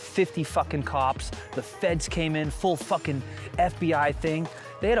was like 50 fucking cops. The feds came in, full fucking FBI thing.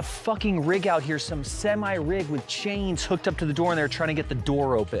 They had a fucking rig out here, some semi-rig with chains hooked up to the door, and they were trying to get the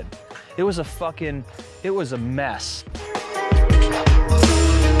door open. It was a mess.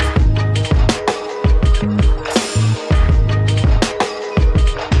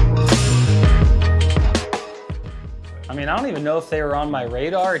 I mean, I don't even know if they were on my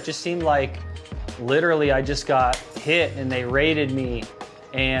radar. It just seemed like literally I just got hit and they raided me.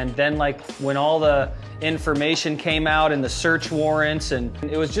 And then like when all the information came out and the search warrants, and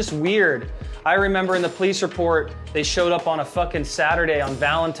it was just weird. I remember in the police report, they showed up on a fucking Saturday on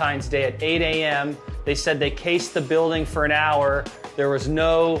Valentine's Day at 8 a.m. They said they cased the building for an hour. There was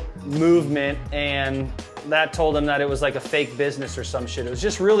no movement, and that told them that it was like a fake business or some shit. It was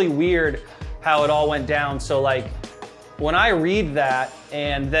just really weird how it all went down. So like, when I read that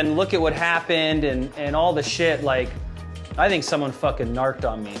and then look at what happened and all the shit, like, I think someone fucking narked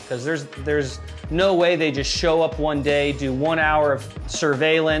on me, because there's no way they just show up one day, do 1 hour of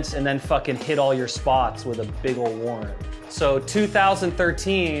surveillance, and then fucking hit all your spots with a big old warrant. So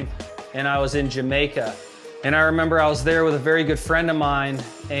 2013, and I was in Jamaica. And I remember I was there with a very good friend of mine,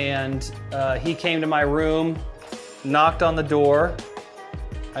 and he came to my room, knocked on the door.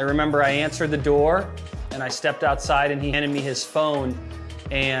 I remember I answered the door, and I stepped outside, and he handed me his phone,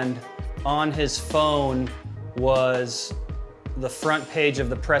 and on his phone was the front page of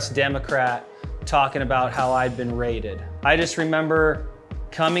the Press Democrat talking about how I'd been raided. I just remember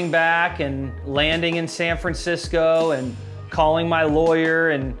coming back and landing in San Francisco and calling my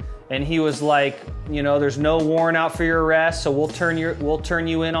lawyer, and he was like, you know, there's no warrant out for your arrest, so we'll turn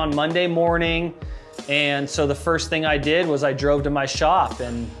you in on Monday morning. And so the first thing I did was I drove to my shop,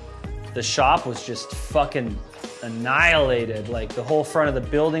 and the shop was just fucking annihilated. Like, the whole front of the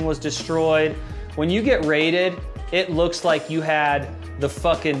building was destroyed. When you get raided, it looks like you had the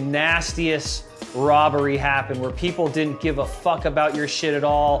fucking nastiest robbery happen, where people didn't give a fuck about your shit at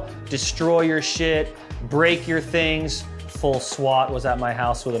all, destroy your shit, break your things. Full SWAT was at my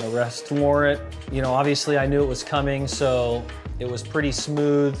house with an arrest warrant. You know, obviously I knew it was coming, so it was pretty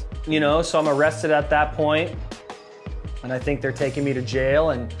smooth. You know, so I'm arrested at that point, and I think they're taking me to jail,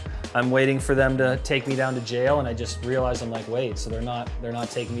 and I'm waiting for them to take me down to jail, and I just realized, I'm like, wait, so they're not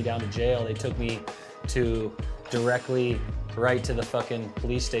taking me down to jail. They took me to directly right to the fucking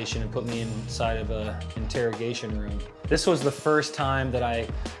police station and put me inside of a interrogation room. This was the first time that I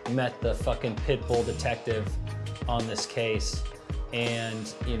met the fucking pit bull detective on this case.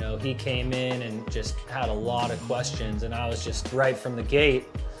 And, you know, he came in and just had a lot of questions, and I was just right from the gate,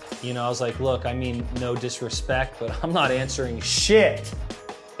 you know, I was like, look, I mean, no disrespect, but I'm not answering shit.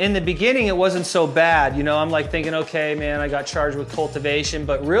 In the beginning, it wasn't so bad. You know, I'm like thinking, okay, man, I got charged with cultivation,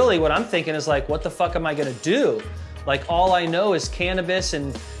 but really what I'm thinking is like, what the fuck am I gonna do? Like, all I know is cannabis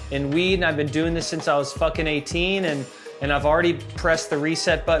and weed, and I've been doing this since I was fucking 18, and I've already pressed the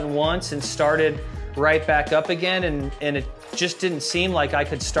reset button once and started right back up again, and it just didn't seem like I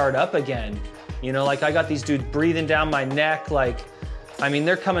could start up again. You know, like, I got these dudes breathing down my neck, like, I mean,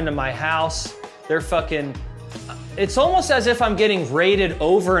 they're coming to my house, they're fucking, it's almost as if I'm getting raided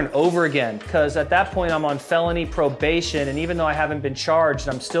over and over again, because at that point I'm on felony probation, and even though I haven't been charged,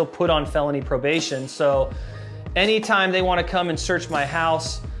 I'm still put on felony probation. So anytime they want to come and search my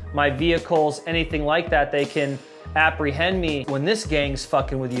house, my vehicles, anything like that, they can apprehend me. When this gang's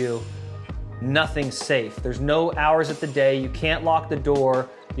fucking with you, nothing's safe. There's no hours at the day, you can't lock the door,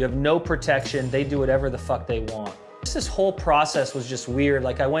 you have no protection, they do whatever the fuck they want. This whole process was just weird.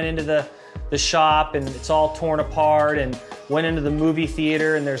 Like, I went into the shop and it's all torn apart, and went into the movie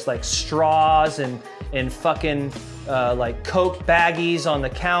theater and there's like straws and fucking like Coke baggies on the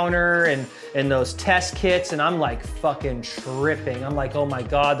counter and those test kits, and I'm like fucking tripping. I'm like, oh my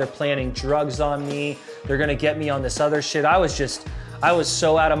God, they're planting drugs on me. They're gonna get me on this other shit. I was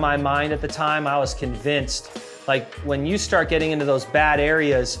so out of my mind at the time. I was convinced. Like, when you start getting into those bad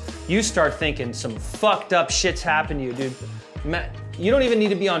areas, you start thinking some fucked up shit's happened to you, dude. You don't even need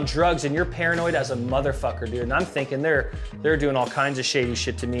to be on drugs, and you're paranoid as a motherfucker, dude. And I'm thinking they're doing all kinds of shady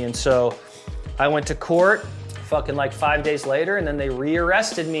shit to me. And so I went to court fucking like 5 days later, and then they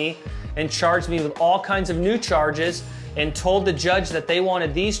rearrested me and charged me with all kinds of new charges, and told the judge that they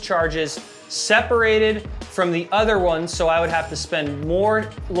wanted these charges separated from the other ones, so I would have to spend more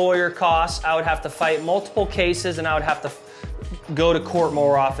lawyer costs, I would have to fight multiple cases, and I would have to go to court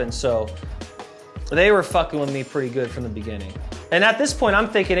more often. So they were fucking with me pretty good from the beginning. And at this point, I'm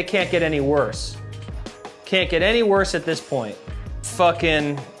thinking it can't get any worse. Can't get any worse at this point.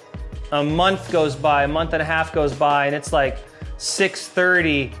 Fucking a month goes by, a month and a half goes by, and it's like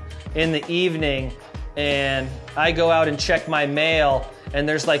 6:30 in the evening, and I go out and check my mail, and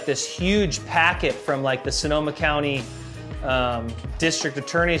there's like this huge packet from like the Sonoma County District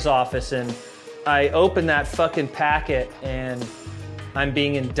Attorney's Office, and I open that fucking packet, and I'm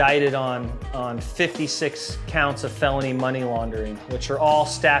being indicted on 56 counts of felony money laundering, which are all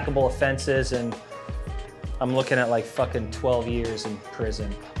stackable offenses, and I'm looking at like fucking 12 years in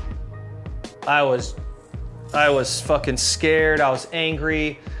prison. I was fucking scared, I was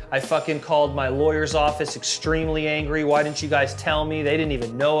angry. I fucking called my lawyer's office extremely angry. Why didn't you guys tell me? They didn't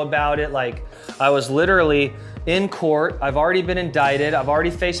even know about it. Like, I was literally in court. I've already been indicted. I've already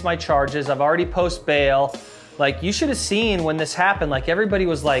faced my charges. I've already post bail. Like, you should have seen when this happened. Like, everybody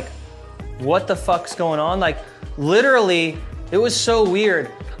was like, what the fuck's going on? Like, literally, it was so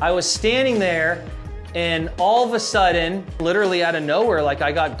weird. I was standing there, and all of a sudden, literally out of nowhere, like,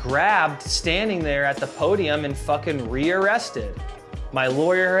 I got grabbed standing there at the podium and fucking rearrested. My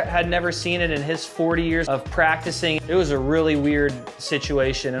lawyer had never seen it in his 40 years of practicing. It was a really weird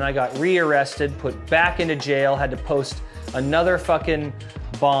situation, and I got rearrested, put back into jail, had to post another fucking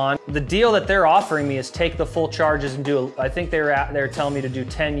bond. The deal that they're offering me is take the full charges and do, I think they're telling me to do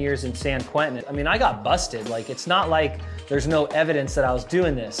 10 years in San Quentin. I mean, I got busted. Like, it's not like there's no evidence that I was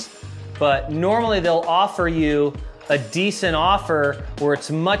doing this. But normally they'll offer you a decent offer where it's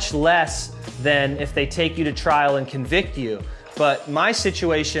much less than if they take you to trial and convict you. But my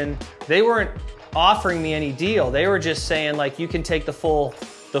situation, they weren't offering me any deal. They were just saying, like, you can take the full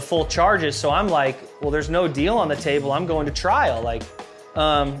charges. So I'm like, well, there's no deal on the table. I'm going to trial. Like,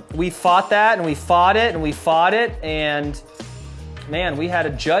 we fought that, and we fought it, and we fought it. And man, we had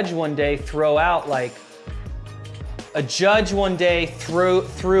a judge one day throw out, like, threw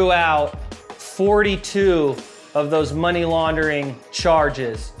out 42 of those money laundering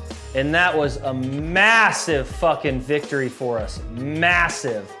charges. And that was a massive fucking victory for us.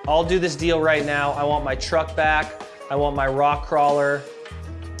 Massive. I'll do this deal right now. I want my truck back. I want my rock crawler.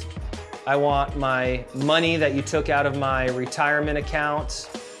 I want my money that you took out of my retirement accounts.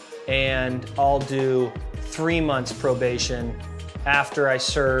 And I'll do 3 months probation after I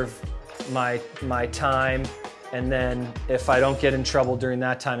serve my time. And then if I don't get in trouble during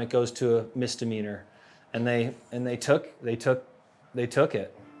that time, it goes to a misdemeanor. And they took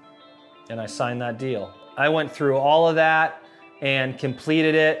it. And I signed that deal. I went through all of that and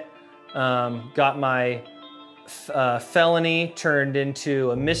completed it. Got my felony turned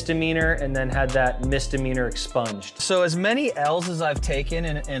into a misdemeanor, and then had that misdemeanor expunged. So as many L's as I've taken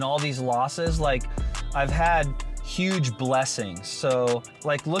in all these losses, like, I've had huge blessings. So,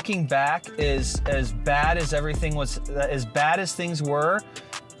 like, looking back, as bad as everything was, as bad as things were,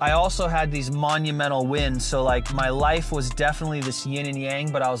 I also had these monumental wins. So, like, my life was definitely this yin and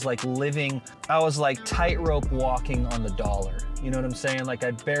yang, but I was like tightrope walking on the dollar. You know what I'm saying? Like, I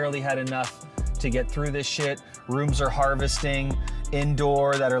barely had enough to get through this shit. Rooms are harvesting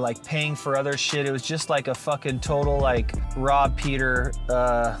indoor that are like paying for other shit. It was just like a fucking total, like, Rob Peter,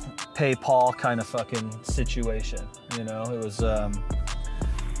 pay Paul kind of fucking situation. You know,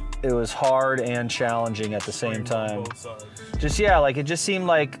 it was hard and challenging at the same time. Just, yeah, like, it just seemed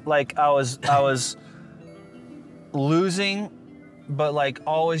like I was losing, but like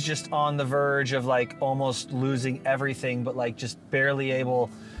always just on the verge of like almost losing everything, but like just barely able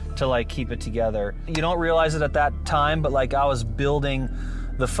to like keep it together. You don't realize it at that time, but like I was building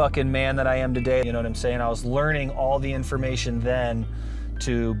the fucking man that I am today. You know what I'm saying? I was learning all the information then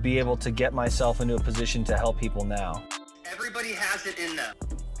to be able to get myself into a position to help people now. Everybody has it in them.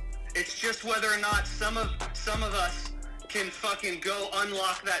 It's just whether or not some of us can fucking go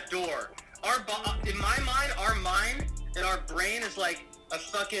unlock that door. In my mind, our mind and our brain is like a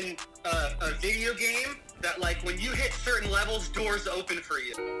fucking a video game that, like, when you hit certain levels, doors open for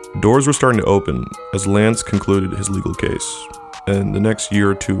you. Doors were starting to open as Lance concluded his legal case. And the next year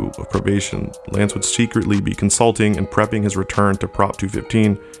or two of probation, Lance would secretly be consulting and prepping his return to Prop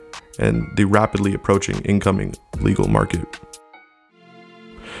 215 and the rapidly approaching incoming legal market.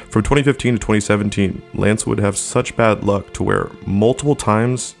 From 2015 to 2017, Lance would have such bad luck to where multiple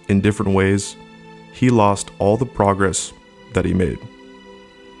times in different ways, he lost all the progress that he made.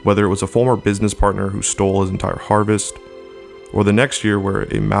 Whether it was a former business partner who stole his entire harvest, or the next year where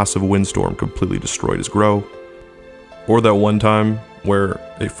a massive windstorm completely destroyed his grow, or that one time where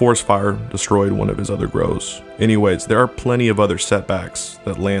a forest fire destroyed one of his other grows. Anyways, there are plenty of other setbacks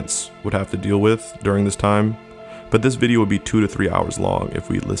that Lance would have to deal with during this time, but this video would be 2 to 3 hours long if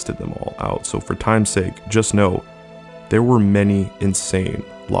we listed them all out. So for time's sake, just know there were many insane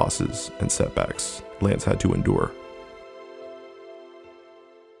losses and setbacks Lance had to endure.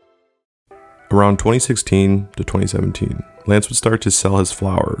 Around 2016 to 2017, Lance would start to sell his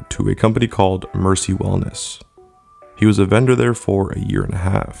flower to a company called Mercy Wellness. He was a vendor there for a year and a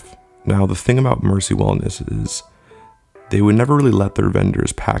half. Now, the thing about Mercy Wellness is they would never really let their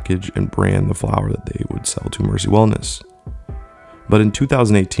vendors package and brand the flower that they would sell to Mercy Wellness. But in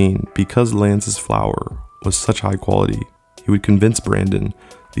 2018, because Lance's flower was such high quality, he would convince Brandon,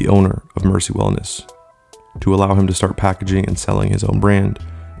 the owner of Mercy Wellness, to allow him to start packaging and selling his own brand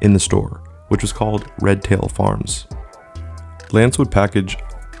in the store, which was called Red Tail Farms. Lance would package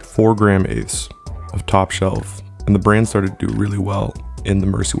 4-gram eighths of top shelf, and the brand started to do really well in the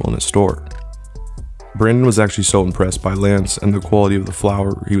Mercy Wellness store. Brandon was actually so impressed by Lance and the quality of the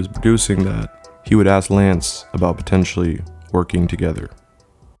flower he was producing that he would ask Lance about potentially working together.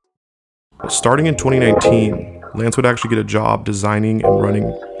 Starting in 2019, Lance would actually get a job designing and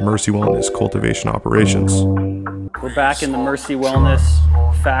running Mercy Wellness cultivation operations. We're back in the Mercy Wellness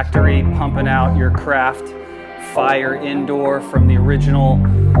factory, pumping out your craft fire indoor from the original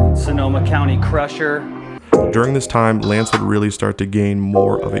Sonoma County Crusher. During this time, Lance would really start to gain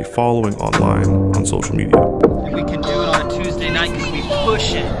more of a following online on social media. And we can do it on a Tuesday night because we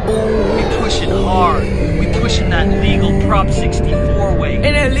push it. We push it hard. We pushing that legal Prop 64 weight.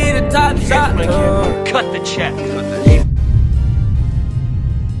 And that leader top shot. Cut the check.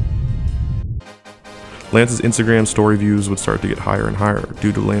 Lance's Instagram story views would start to get higher and higher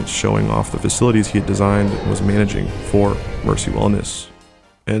due to Lance showing off the facilities he had designed and was managing for Mercy Wellness.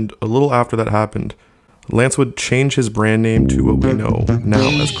 And a little after that happened, Lance would change his brand name to what we know now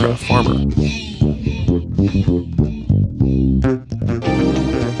as Craft Farmer.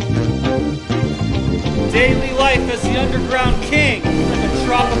 Daily life as the underground king. Like a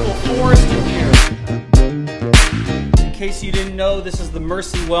tropical forest in here. In case you didn't know, this is the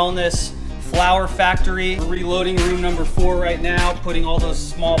Mercy Wellness Flower Factory. We're reloading room number 4 right now, putting all those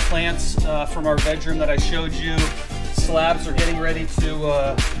small plants from our bedroom that I showed you. Slabs are getting ready to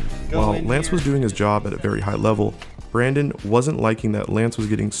go While in Lance here. was doing his job at a very high level, Brandon wasn't liking that Lance was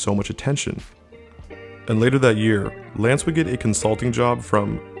getting so much attention. And later that year, Lance would get a consulting job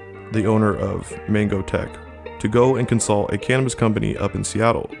from the owner of Mango Tech to go and consult a cannabis company up in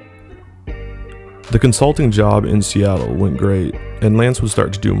Seattle. The consulting job in Seattle went great, and Lance would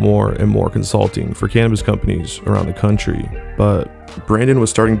start to do more and more consulting for cannabis companies around the country, but Brandon was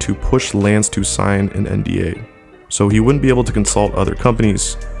starting to push Lance to sign an NDA, so he wouldn't be able to consult other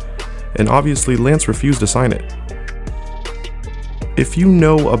companies, and obviously Lance refused to sign it. If you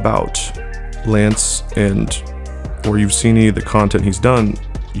know about Lance or you've seen any of the content he's done,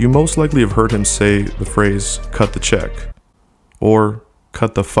 you most likely have heard him say the phrase, cut the check, or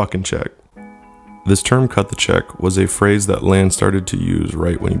cut the fucking check. This term, cut the check, was a phrase that Lance started to use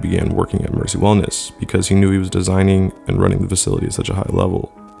right when he began working at Mercy Wellness because he knew he was designing and running the facility at such a high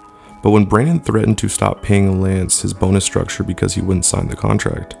level. But when Brandon threatened to stop paying Lance his bonus structure because he wouldn't sign the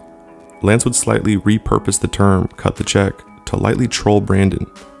contract, Lance would slightly repurpose the term, cut the check, to lightly troll Brandon.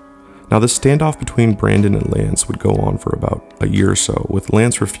 Now, this standoff between Brandon and Lance would go on for about a year or so, with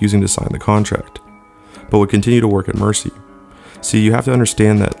Lance refusing to sign the contract, but would continue to work at Mercy. See, you have to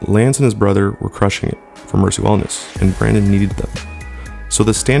understand that Lance and his brother were crushing it for Mercy Wellness, and Brandon needed them. So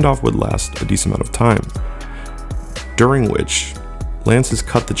the standoff would last a decent amount of time, during which Lance's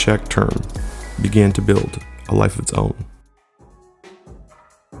cut the check term began to build a life of its own.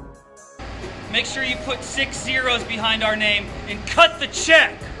 Make sure you put 6 zeros behind our name and cut the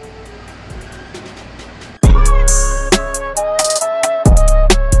check.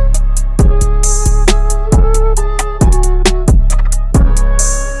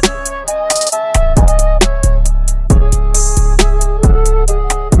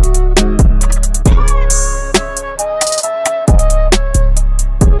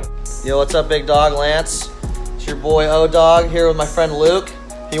 Yo, what's up, big dog? Lance. It's your boy O-Dog here with my friend Luke.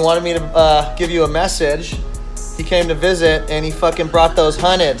 He wanted me to give you a message. He came to visit and he fucking brought those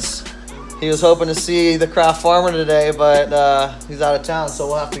hunnids. He was hoping to see the Craft Farmer today, but he's out of town, so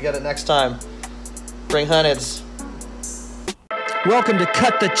we'll have to get it next time. Bring hunnids. Welcome to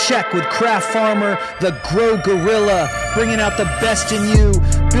Cut the Check with Craft Farmer, the Grow Gorilla, bringing out the best in you,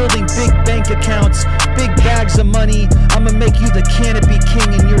 building big bank accounts, big bags of money. I'ma make you the canopy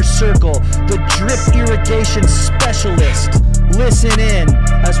king in your circle, the drip irrigation specialist. Listen in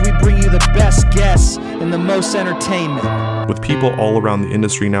as we bring you the best guests and the most entertainment. With people all around the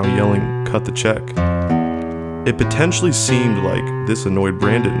industry now yelling, cut the check, it potentially seemed like this annoyed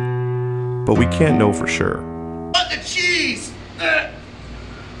Brandon, but we can't know for sure. Cut the cheese!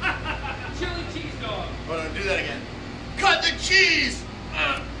 Chili cheese dog. Hold on, do that again. Cut the cheese!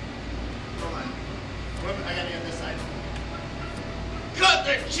 Hold on. I gotta get this side. Cut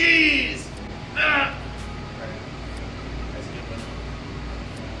the cheese!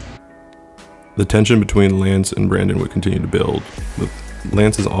 The tension between Lance and Brandon would continue to build, with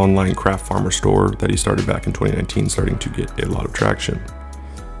Lance's online Craft Farmer store that he started back in 2019 starting to get a lot of traction.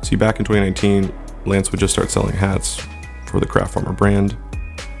 See, back in 2019, Lance would just start selling hats for the Craft Farmer brand.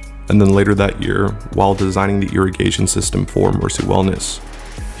 And then later that year, while designing the irrigation system for Mercy Wellness,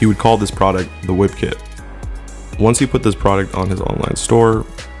 he would call this product the Whip Kit. Once he put this product on his online store,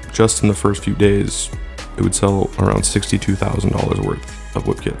 just in the first few days, it would sell around $62,000 worth of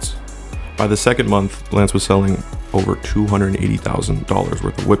Whip Kits. By the second month, Lance was selling over $280,000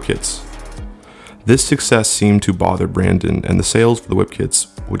 worth of Whip Kits. This success seemed to bother Brandon, and the sales for the Whip Kits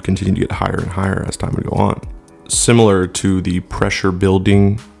would continue to get higher and higher as time would go on. Similar to the pressure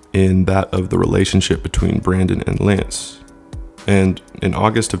building in that of the relationship between Brandon and Lance. And in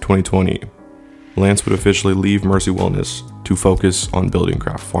August of 2020, Lance would officially leave Mercy Wellness to focus on building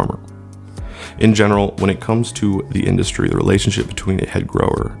Craft Farmer. In general, when it comes to the industry, the relationship between a head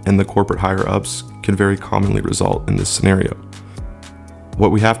grower and the corporate higher-ups can very commonly result in this scenario.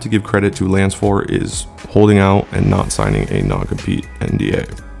 What we have to give credit to Lance for is holding out and not signing a non-compete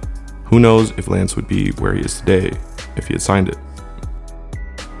NDA. Who knows if Lance would be where he is today if he had signed it.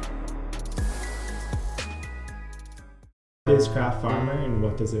 What is Craft Farmer and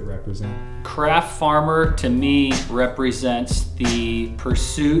what does it represent? Craft Farmer to me represents the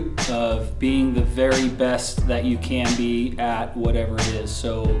pursuit of being the very best that you can be at whatever it is.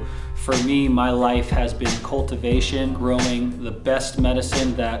 So for me, my life has been cultivation, growing the best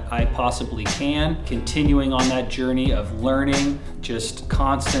medicine that I possibly can, continuing on that journey of learning, just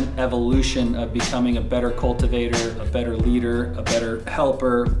constant evolution of becoming a better cultivator, a better leader, a better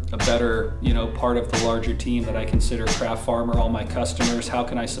helper, a better, part of the larger team that I consider Craft Farmer, all my customers. How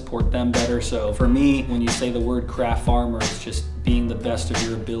can I support them better? So for me, when you say the word Craft Farmer, it's just being the best of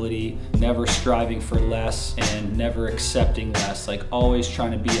your ability, never striving for less and never accepting less, like always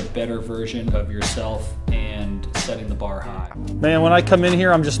trying to be a better version of yourself and setting the bar high. Man, when I come in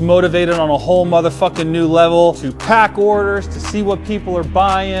here, I'm just motivated on a whole motherfucking new level to pack orders, to see what people are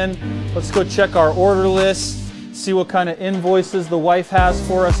buying. Let's go check our order list, see what kind of invoices the wife has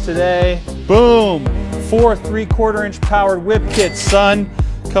for us today. Boom! 4 3/4-inch powered whip kits, son.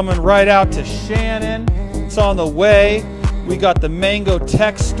 Coming right out to Shannon. It's on the way. We got the Mango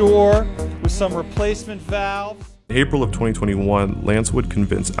Tech store with some replacement valves. In April of 2021, Lance would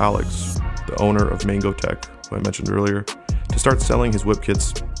convince Alex, the owner of Mango Tech, who I mentioned earlier, to start selling his whip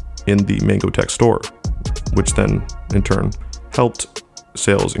kits in the Mango Tech store, which then, in turn, helped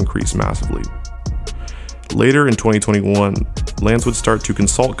sales increase massively. Later in 2021, Lance would start to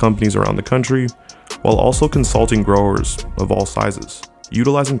consult companies around the country while also consulting growers of all sizes,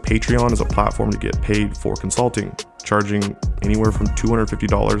 utilizing Patreon as a platform to get paid for consulting, charging anywhere from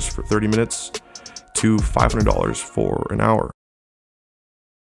 $250 for 30 minutes to $500 for an hour.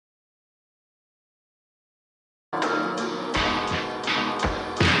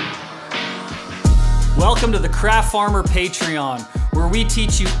 Welcome to the Craft Farmer Patreon, where we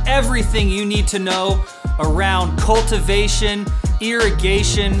teach you everything you need to know around cultivation,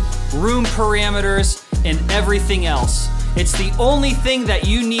 irrigation, room parameters, and everything else. It's the only thing that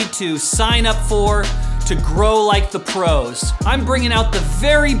you need to sign up for to grow like the pros. I'm bringing out the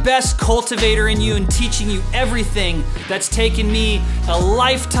very best cultivator in you and teaching you everything that's taken me a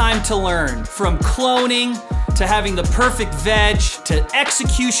lifetime to learn, from cloning to having the perfect veg to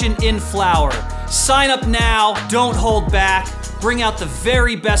execution in flower. Sign up now, don't hold back. Bring out the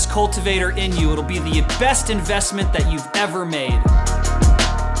very best cultivator in you. It'll be the best investment that you've ever made.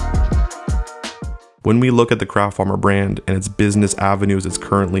 When we look at the Craft Farmer brand and its business avenues it's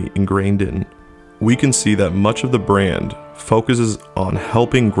currently ingrained in, we can see that much of the brand focuses on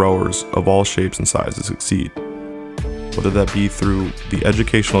helping growers of all shapes and sizes succeed, whether that be through the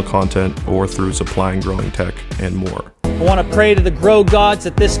educational content or through supplying growing tech and more. I want to pray to the grow gods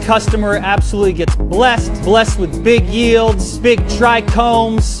that this customer absolutely gets blessed with big yields, big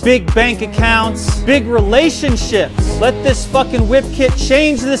trichomes, big bank accounts, big relationships. Let this fucking whip kit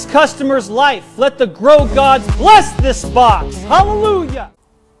change this customer's life. Let the grow gods bless this box. Hallelujah.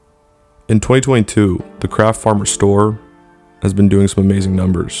 In 2022, the Craft Farmer store has been doing some amazing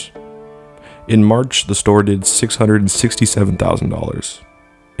numbers. In March, the store did $667,000.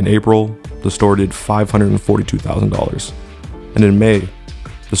 In April, the store did $542,000. And in May,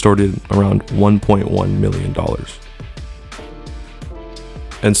 the store did around $1.1 million.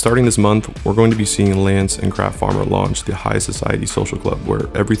 And starting this month, we're going to be seeing Lance and Craft Farmer launch the High Society Social Club, where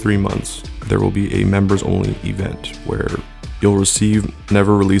every 3 months, there will be a members-only event where you'll receive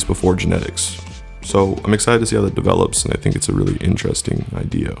never released before genetics. So I'm excited to see how that develops, and I think it's a really interesting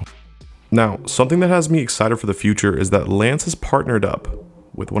idea. Now, something that has me excited for the future is that Lance has partnered up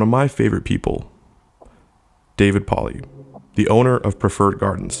with one of my favorite people, David Polly, the owner of Preferred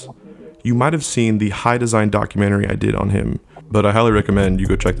Gardens. You might have seen the High Design documentary I did on him, but I highly recommend you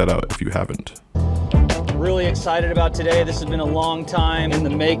go check that out if you haven't. Really excited about today. This has been a long time in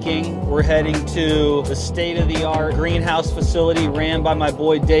the making. We're heading to the state-of-the-art greenhouse facility ran by my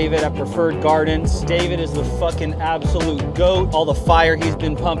boy David at Preferred Gardens. David is the fucking absolute GOAT. All the fire he's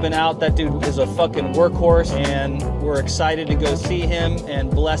been pumping out, that dude is a fucking workhorse, and we're excited to go see him and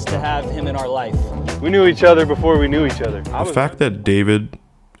blessed to have him in our life. We knew each other before we knew each other. The fact that David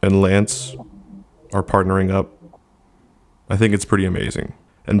and Lance are partnering up, I think it's pretty amazing.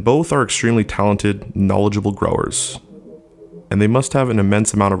 And both are extremely talented, knowledgeable growers. And they must have an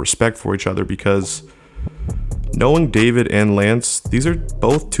immense amount of respect for each other, because knowing David and Lance, these are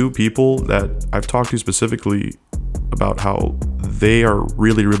both two people that I've talked to specifically about how they are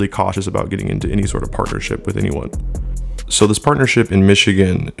really, really cautious about getting into any sort of partnership with anyone. So this partnership in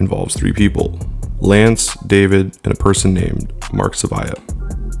Michigan involves 3 people, Lance, David, and a person named Mark Savaya.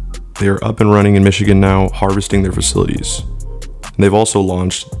 They are up and running in Michigan now, harvesting their facilities. And they've also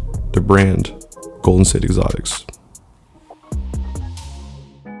launched their brand, Golden State Exotics.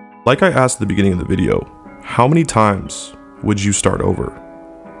 Like I asked at the beginning of the video, how many times would you start over?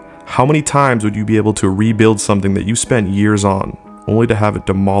 How many times would you be able to rebuild something that you spent years on, only to have it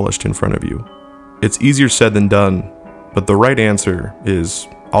demolished in front of you? It's easier said than done, but the right answer is,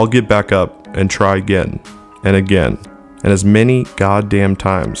 I'll get back up and try again and again, and as many goddamn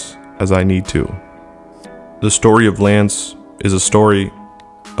times as I need to. The story of Lance is a story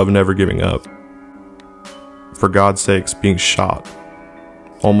of never giving up. For God's sakes, being shot,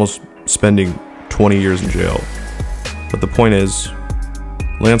 almost spending 20 years in jail. But the point is,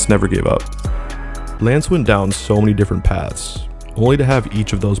 Lance never gave up. Lance went down so many different paths, only to have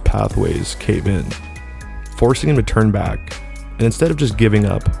each of those pathways cave in, forcing him to turn back, and instead of just giving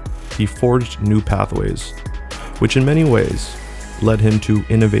up, he forged new pathways, which in many ways led him to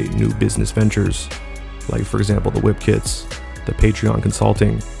innovate new business ventures, like for example the whip kits, the Patreon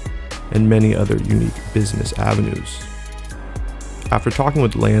consulting, and many other unique business avenues. After talking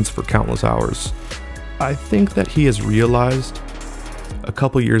with Lance for countless hours, I think that he has realized a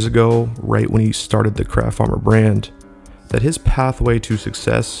couple years ago, right when he started the Craft Farmer brand, that his pathway to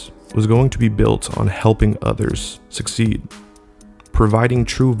success was going to be built on helping others succeed, providing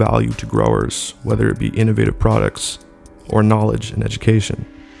true value to growers, whether it be innovative products or knowledge and education.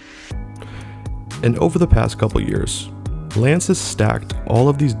 And over the past couple years, Lance has stacked all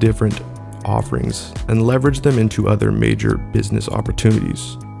of these different offerings and leveraged them into other major business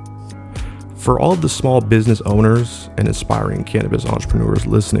opportunities. For all of the small business owners and aspiring cannabis entrepreneurs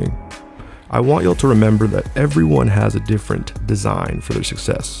listening, I want y'all to remember that everyone has a different design for their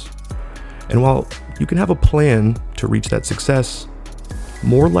success. And while you can have a plan to reach that success,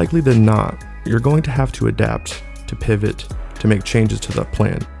 more likely than not, you're going to have to adapt, to pivot, to make changes to that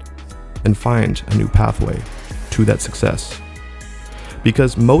plan, and find a new pathway to that success.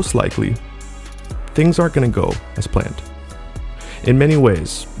 Because most likely, things aren't going to go as planned. In many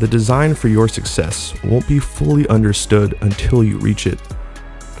ways, the design for your success won't be fully understood until you reach it.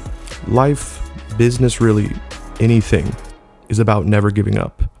 Life, business, really anything, is about never giving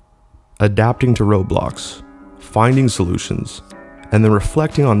up, adapting to roadblocks, finding solutions, and then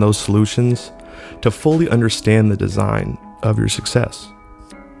reflecting on those solutions to fully understand the design of your success.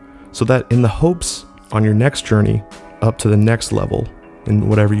 So that in the hopes on your next journey up to the next level in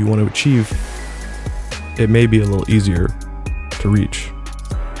whatever you want to achieve, it may be a little easier to reach.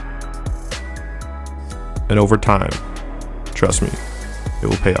 And over time, trust me, it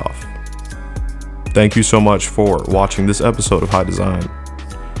will pay off. Thank you so much for watching this episode of High Design.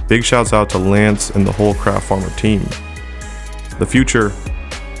 Big shouts out to Lance and the whole Craft Farmer team. The future,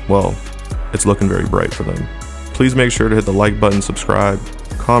 well, it's looking very bright for them. Please make sure to hit the like button, subscribe,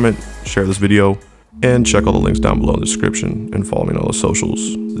 comment, share this video, and check all the links down below in the description and follow me on all the socials.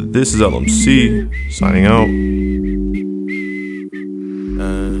 This is LMC, signing out.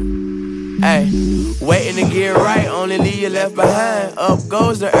 Hey, waiting to get right, only leave you left behind. Up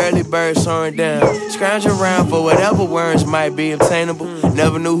goes the early bird soaring down. Scrounge around for whatever worms might be obtainable.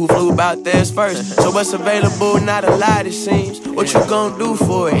 Never knew who flew about theirs first. So what's available, not a lot it seems. What you gonna do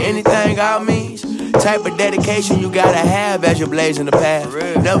for it? Anything all means. Type of dedication you gotta have as you're blazing the path.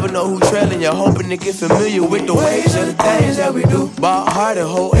 Never know who trailing, you're hoping to get familiar with the ways of the things that we do. Ball hard and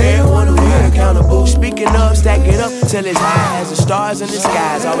hold everyone who you're accountable. Speaking up, stack it up till it's high as the stars in the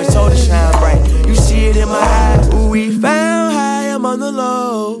skies. Always told to shine bright, you see it in my eyes. Ooh, we found high, I'm on the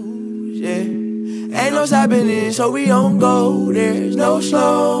low, yeah. Ain't no stopping in, so we don't go. There's no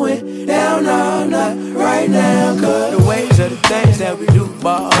slowing down, no, not right now. Cause the ways of the things that we do.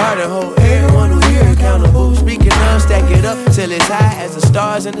 Ball hard and hold everyone who here accountable. Speaking up, stack it up till it's high as the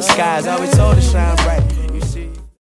stars in the skies. Always told to shine bright.